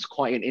becomes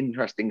quite an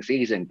interesting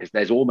season because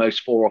there's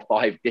almost 4 or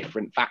 5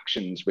 different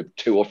factions with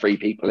 2 or 3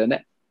 people in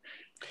it.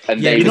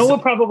 And you know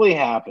what probably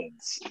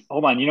happens?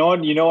 Hold on. You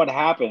know what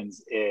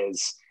happens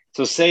is,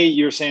 so say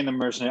you're saying the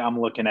mercenary. I'm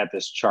looking at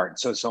this chart.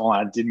 So hold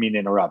on. I didn't mean to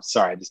interrupt.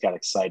 Sorry, I just got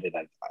excited.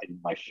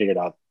 I figured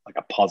out like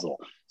a puzzle.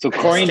 So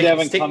Corey and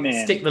Devin come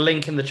in. Stick the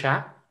link in the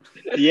chat.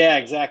 Yeah,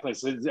 exactly.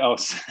 So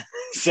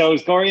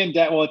it's Corey and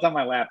Devin. Well, it's on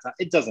my laptop.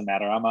 It doesn't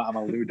matter. I'm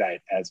a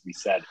Luddite, as we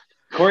said.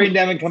 Corey and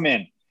Devin come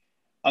in.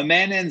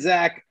 Amanda and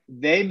Zach,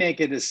 they make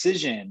a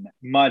decision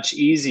much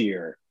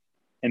easier,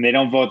 and they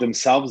don't vote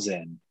themselves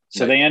in.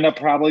 So they end up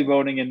probably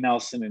voting in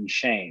Nelson and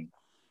Shane.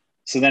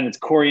 So then it's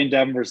Corey and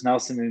Devin versus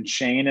Nelson and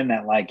Shane and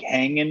that like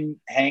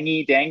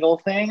hangy dangle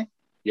thing.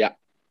 Yeah.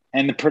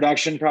 And the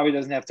production probably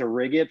doesn't have to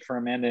rig it for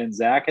Amanda and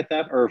Zach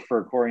or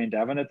for Corey and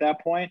Devin at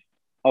that point.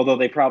 Although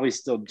they probably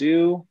still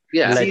do.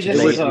 Yeah. See,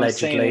 this is what I'm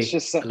saying. It's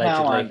just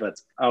but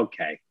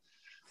okay.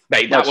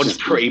 Mate, that one's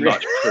pretty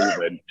much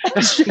proven.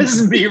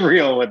 Just be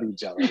real with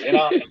each other. You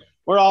know,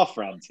 we're all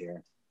friends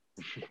here.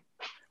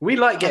 We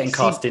like getting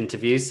cast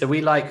interviews, so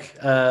we like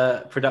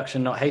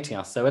production not hating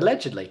us. So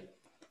allegedly.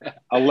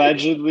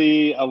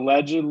 Allegedly,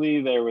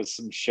 there was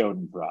some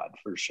Schadenfreude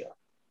for sure.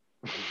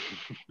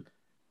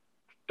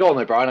 Go on,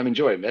 though, Brian. I'm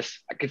enjoying this.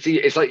 I can see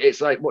it's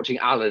like watching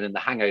Alan in The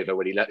Hangover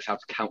when he learns how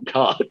to count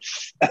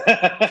cards.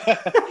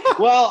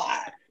 Well,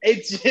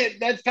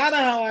 that's kind of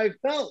how I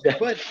felt,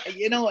 but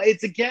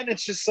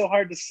it's just so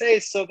hard to say.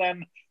 So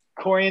then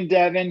Corey and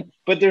Devin,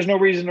 but there's no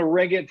reason to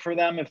rig it for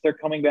them if they're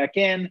coming back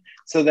in.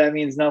 So that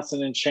means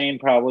Nelson and Shane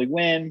probably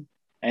win,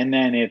 and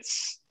then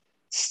it's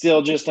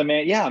still just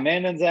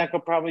Amanda and Zach will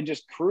probably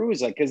just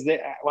cruise it because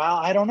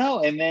I don't know.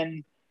 And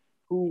then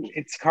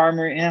it's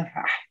Karma. Yeah,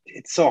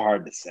 it's so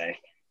hard to say.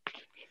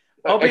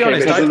 I'll be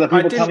honest, I didn't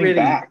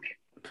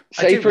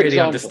really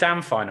example,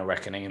 understand Final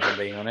Reckoning, if I'm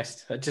being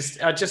honest.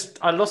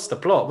 I lost the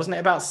plot. Wasn't it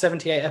about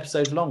 78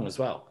 episodes long as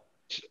well?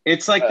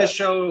 It's like the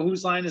show,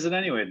 Whose Line Is It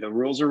Anyway? The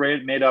rules are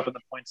made up and the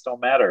points don't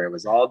matter. It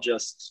was all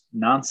just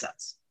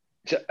nonsense.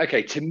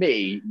 To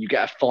me, you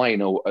get a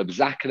final of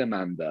Zach and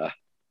Amanda.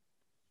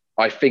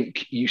 I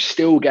think you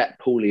still get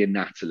Paulie and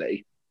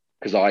Natalie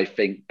because I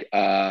think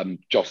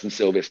Joss and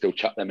Sylvia still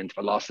chuck them into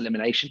the last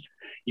elimination.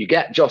 You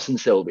get Joss and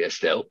Sylvia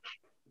still.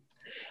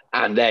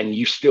 And then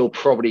you still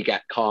probably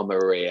get Karma,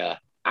 Maria,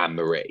 and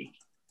Marie.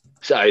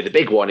 So the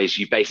big one is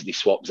you basically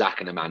swap Zach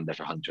and Amanda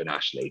for Hunter and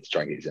Ashley to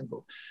try and get it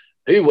simple.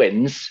 Who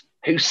wins?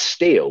 Who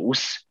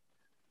steals?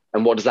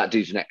 And what does that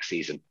do to next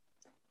season?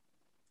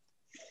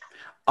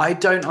 I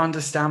don't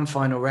understand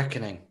Final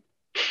Reckoning.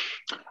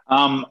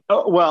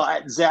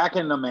 Well, Zach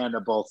and Amanda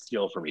both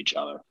steal from each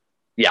other.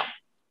 Yeah.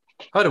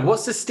 Hold on,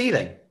 what's the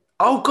stealing?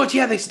 Oh, God,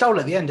 yeah, they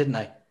stole at the end, didn't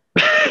they?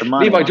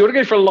 Levi, do you want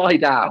to go for a lie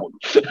down?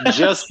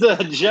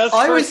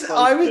 I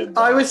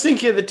was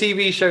thinking of the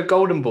TV show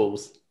Golden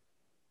Balls.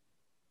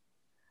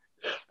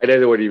 I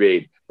don't know what you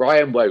mean.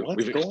 Brian won't. What's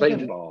We've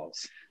explained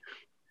Balls?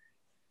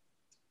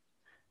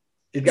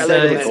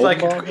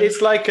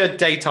 It's like a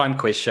daytime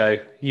quiz show.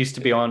 Used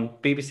to be on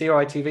BBC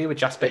or ITV with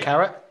Jasper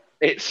Carrot.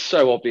 It's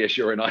so obvious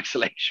you're in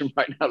isolation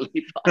right now,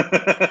 Levi.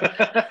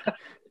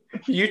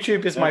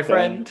 YouTube is my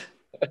friend.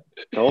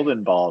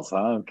 Golden Balls,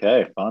 huh?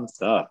 Okay, fun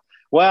stuff.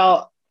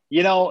 Well,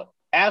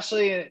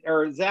 Ashley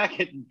or Zach,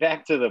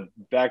 back to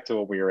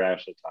what we were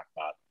actually talking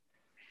about.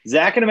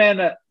 Zach and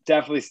Amanda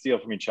definitely steal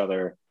from each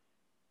other.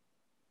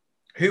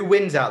 Who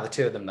wins out of the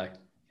two of them, though?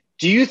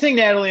 Do you think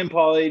Natalie and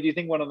Paulie? Do you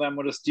think one of them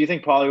would have? Do you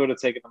think Paulie would have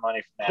taken the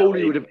money from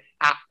Natalie? Paulie would have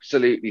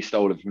absolutely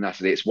stolen from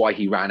Natalie. It's why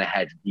he ran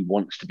ahead. He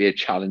wants to be a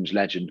challenge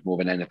legend more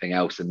than anything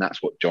else, and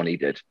that's what Johnny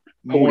did.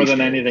 More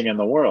than anything in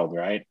the world,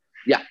 right?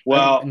 Yeah.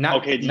 Well,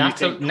 okay. Do you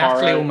think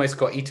Natalie almost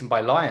got eaten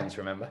by lions?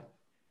 Remember?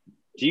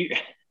 Do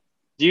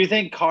you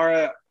think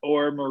Cara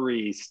or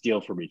Marie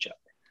steal from each other?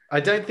 I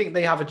don't think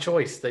they have a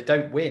choice. They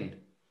don't win.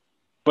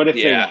 But if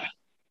they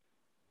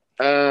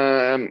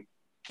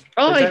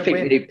I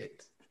think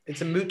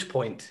it's a moot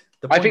point.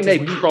 I think they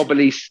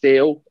probably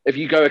steal. If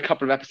you go a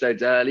couple of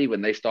episodes early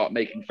when they start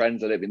making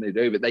friends, I don't think they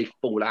do, but they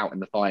fall out in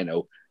the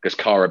final because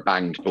Cara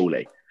banged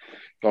Paulie.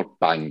 God,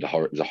 banged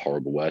is a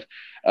horrible word.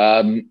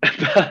 But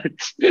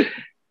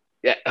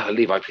yeah,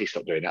 Levi, please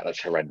stop doing that.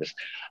 That's horrendous.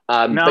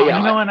 And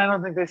I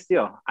don't think they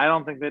steal. I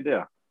don't think they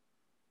do.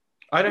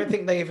 I don't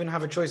think they even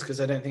have a choice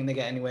because I don't think they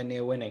get anywhere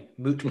near winning.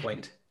 Moot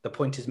point. The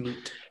point is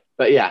moot.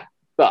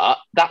 But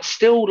that's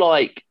still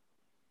like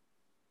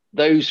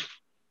those.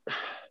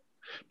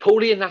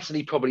 Paulie and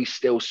Natalie probably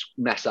still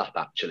mess up,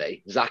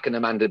 actually. Zach and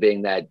Amanda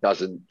being there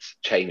doesn't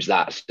change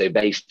that, so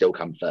they still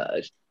come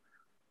third.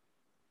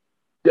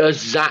 Does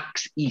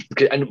Zach's eat?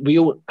 And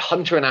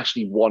Hunter and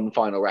Ashley won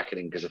Final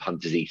Reckoning because of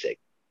Hunter's eating.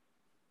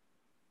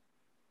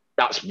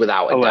 That's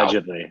without a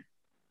allegedly.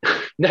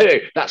 Doubt. No,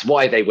 that's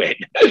why they win.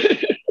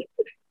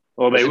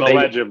 Well, they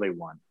allegedly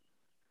won.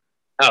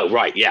 Oh,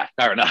 right. Yeah,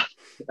 fair enough.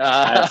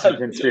 I have some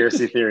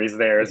conspiracy theories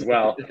there as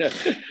well. Do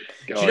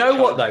you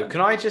know what, though?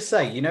 Can I just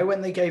say,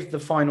 when they gave the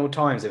final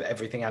times of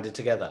everything added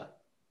together,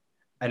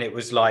 and it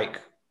was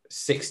like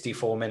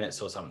 64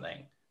 minutes or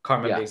something.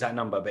 Can't remember the exact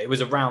number, but it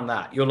was around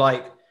that. You're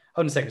like,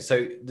 hold on a second.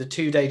 So the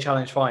 2-day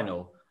challenge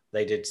final,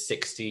 they did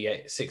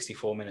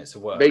 64 minutes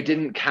of work. They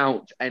didn't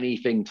count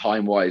anything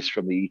time-wise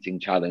from the eating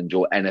challenge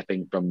or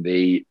anything from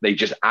they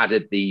just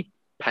added the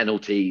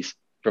penalties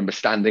from the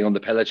standing on the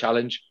pillar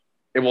challenge.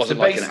 It wasn't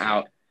like an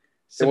hour.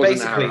 So it wasn't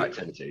basically, hour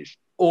activities.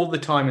 All the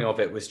timing of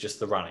it was just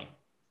the running.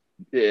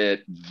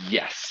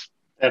 Yes.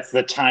 That's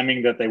the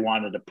timing that they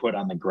wanted to put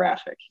on the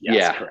graphic.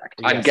 Yes,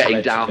 correct. I'm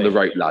getting down the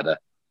rope ladder.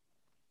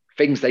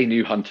 Things they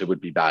knew Hunter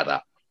would be bad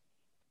at.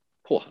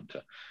 Poor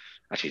Hunter.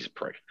 Actually, he's a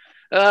prick.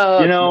 What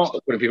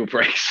are people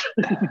praise?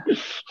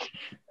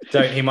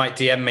 Don't. He might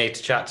DM me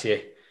to chat to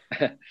you.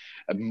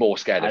 I'm more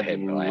scared of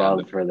him. I'd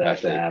love for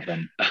that to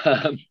happen.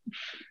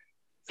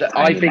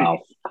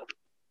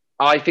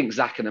 I think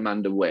Zach and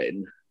Amanda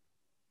win.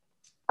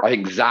 I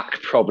think Zach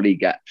probably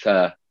gets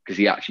because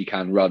he actually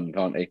can run,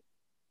 can't he?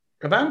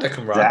 Amanda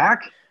can run.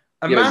 Zach?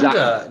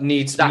 Amanda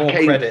needs more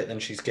credit than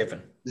she's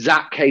given.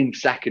 Zach came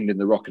second in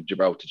the Rock of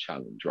Gibraltar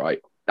challenge, right?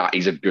 That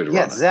is a good runner.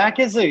 Yeah, Zach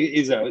is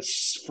a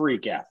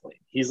freak athlete.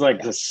 He's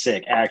like a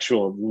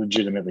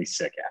legitimately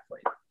sick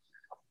athlete.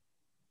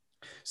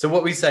 So what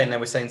are we saying then?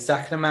 We're saying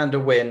Zach and Amanda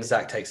win,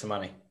 Zach takes the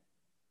money.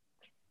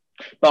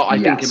 But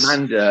I think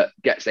Amanda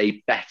gets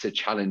a better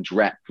challenge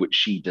rep, which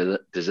she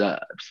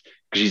deserves,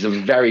 because she's a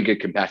very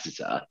good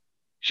competitor.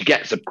 She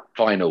gets a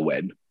final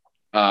win.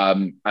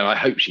 And I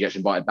hope she gets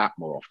invited back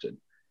more often,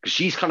 because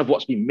she's kind of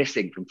what's been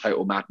missing from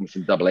Total Madness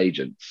and Double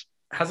Agents.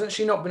 Hasn't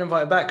she not been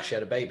invited back because she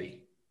had a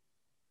baby?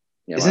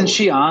 Yeah, isn't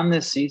she on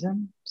this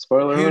season?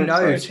 Spoiler alert. Who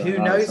knows? Who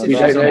knows if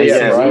she's on this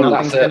season?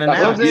 Nothing's been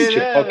announced.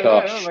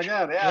 Oh my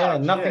God, yeah,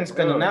 nothing's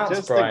been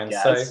announced, Brian.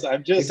 So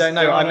we don't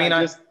know. I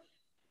mean,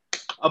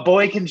 a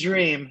boy can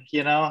dream,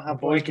 a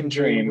boy can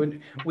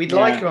dream. We'd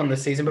like her on the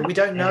season, but we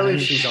don't know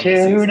if she's on the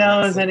season. Who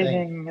knows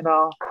anything at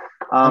all?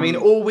 I mean,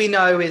 all we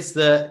know is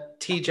that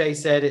TJ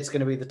said it's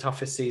going to be the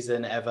toughest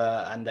season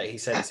ever, and that he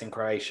said it's in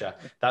Croatia.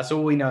 That's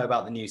all we know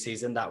about the new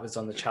season. That was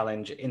on the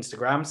challenge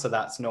Instagram, so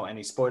that's not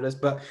any spoilers.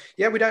 But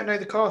yeah, we don't know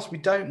the cast. We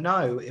don't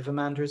know if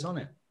Amanda is on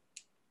it.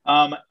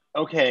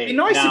 Okay. It'd be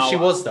nice if she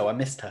was, though. I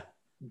missed her.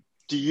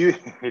 Do you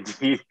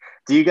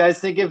guys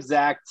think if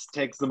Zach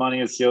takes the money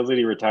and seals it,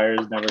 he retires,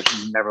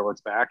 never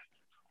looks back?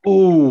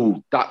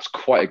 Ooh, that's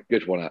quite a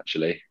good one,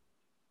 actually.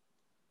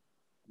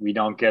 We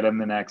don't get him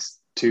the next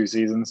 2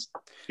 seasons.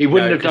 He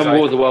wouldn't have done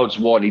War of the Worlds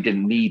 1. He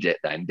didn't need it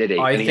then, did he?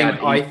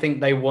 I think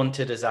they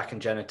wanted a Zach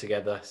and Jenna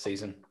together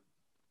season.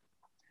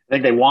 I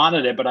think they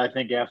wanted it, but I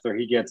think after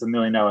he gets $1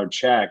 million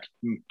check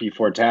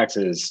before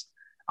taxes,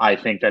 I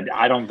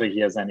don't think he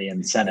has any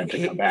incentive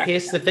to come back.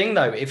 Here's the thing,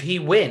 though. If he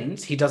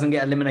wins, he doesn't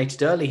get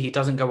eliminated early. He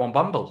doesn't go on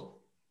Bumble.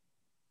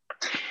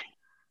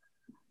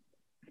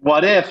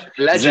 What if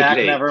Allegedly. Zach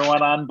never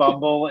went on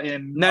Bumble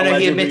in... No,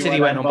 he admitted he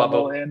went on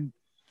Bumble.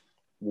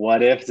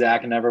 What if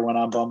Zach never went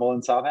on Bumble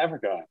in South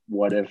Africa?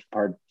 What if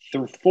part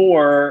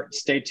 4?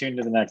 Stay tuned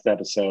to the next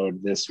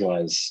episode. This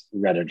was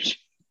Redditors.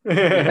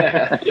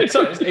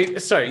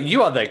 Sorry,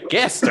 you are the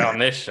guest on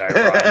this show,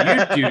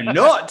 Brian. You do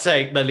not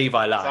take the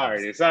Levi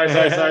line. Sorry.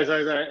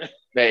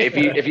 Mate,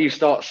 if you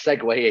start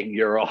segueing,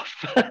 you're off.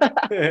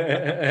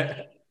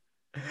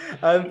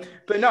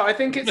 But no, I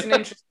think it's an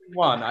interesting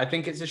one. I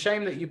think it's a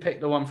shame that you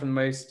picked the one from the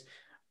most...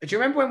 Do you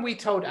remember when we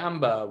told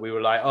Amber, we were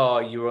like, oh,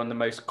 you were on the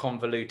most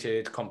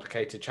convoluted,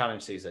 complicated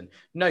challenge season?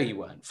 No, you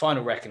weren't.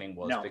 Final Reckoning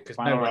was, because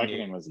no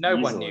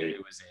one knew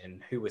who was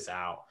in, who was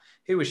out,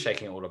 who was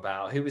shaking it all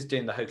about, who was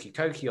doing the hokey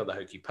cokey or the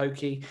hokey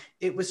pokey.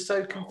 It was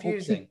so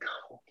confusing.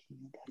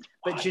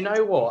 But you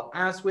know what?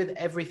 As with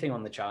everything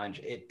on the challenge,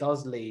 it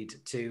does lead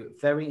to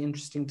very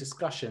interesting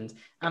discussions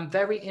and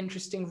very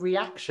interesting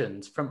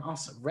reactions from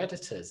us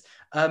Redditors.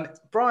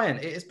 Brian,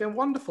 it has been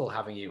wonderful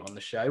having you on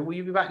the show. Will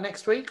you be back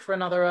next week for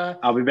another...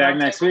 I'll be back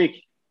next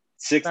week.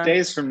 6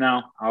 days from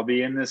now, I'll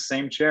be in this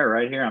same chair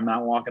right here. I'm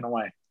not walking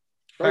away.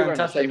 We're wearing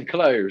the same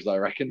clothes, I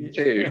reckon,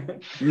 too.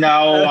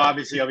 No,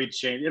 obviously I'll be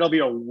changed. It'll be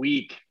a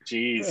week.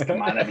 Jeez,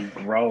 come on, that'd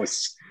be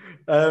gross.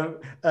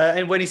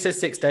 And when he says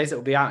 6 days, it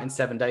will be out in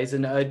 7 days.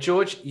 And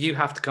George, you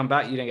have to come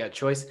back. You don't get a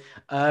choice.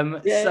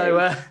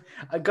 So,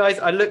 guys,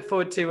 I look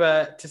forward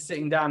to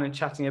sitting down and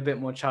chatting a bit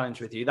more challenge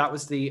with you. That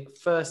was the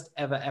first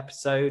ever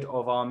episode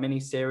of our mini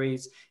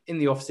series in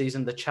the off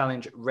season, the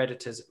Challenge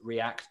Redditors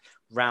React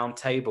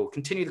Roundtable.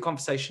 Continue the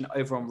conversation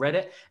over on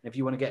Reddit. And if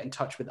you want to get in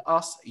touch with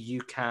us,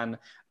 you can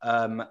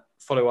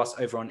follow us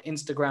over on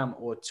Instagram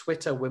or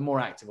Twitter. We're more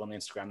active on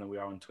Instagram than we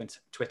are on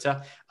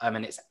Twitter.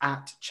 And it's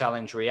at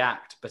Challenge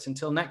React. But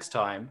until next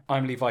time,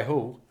 I'm Levi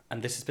Hall,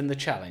 and this has been the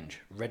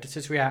Challenge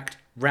Redditors React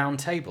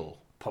Roundtable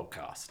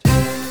podcast.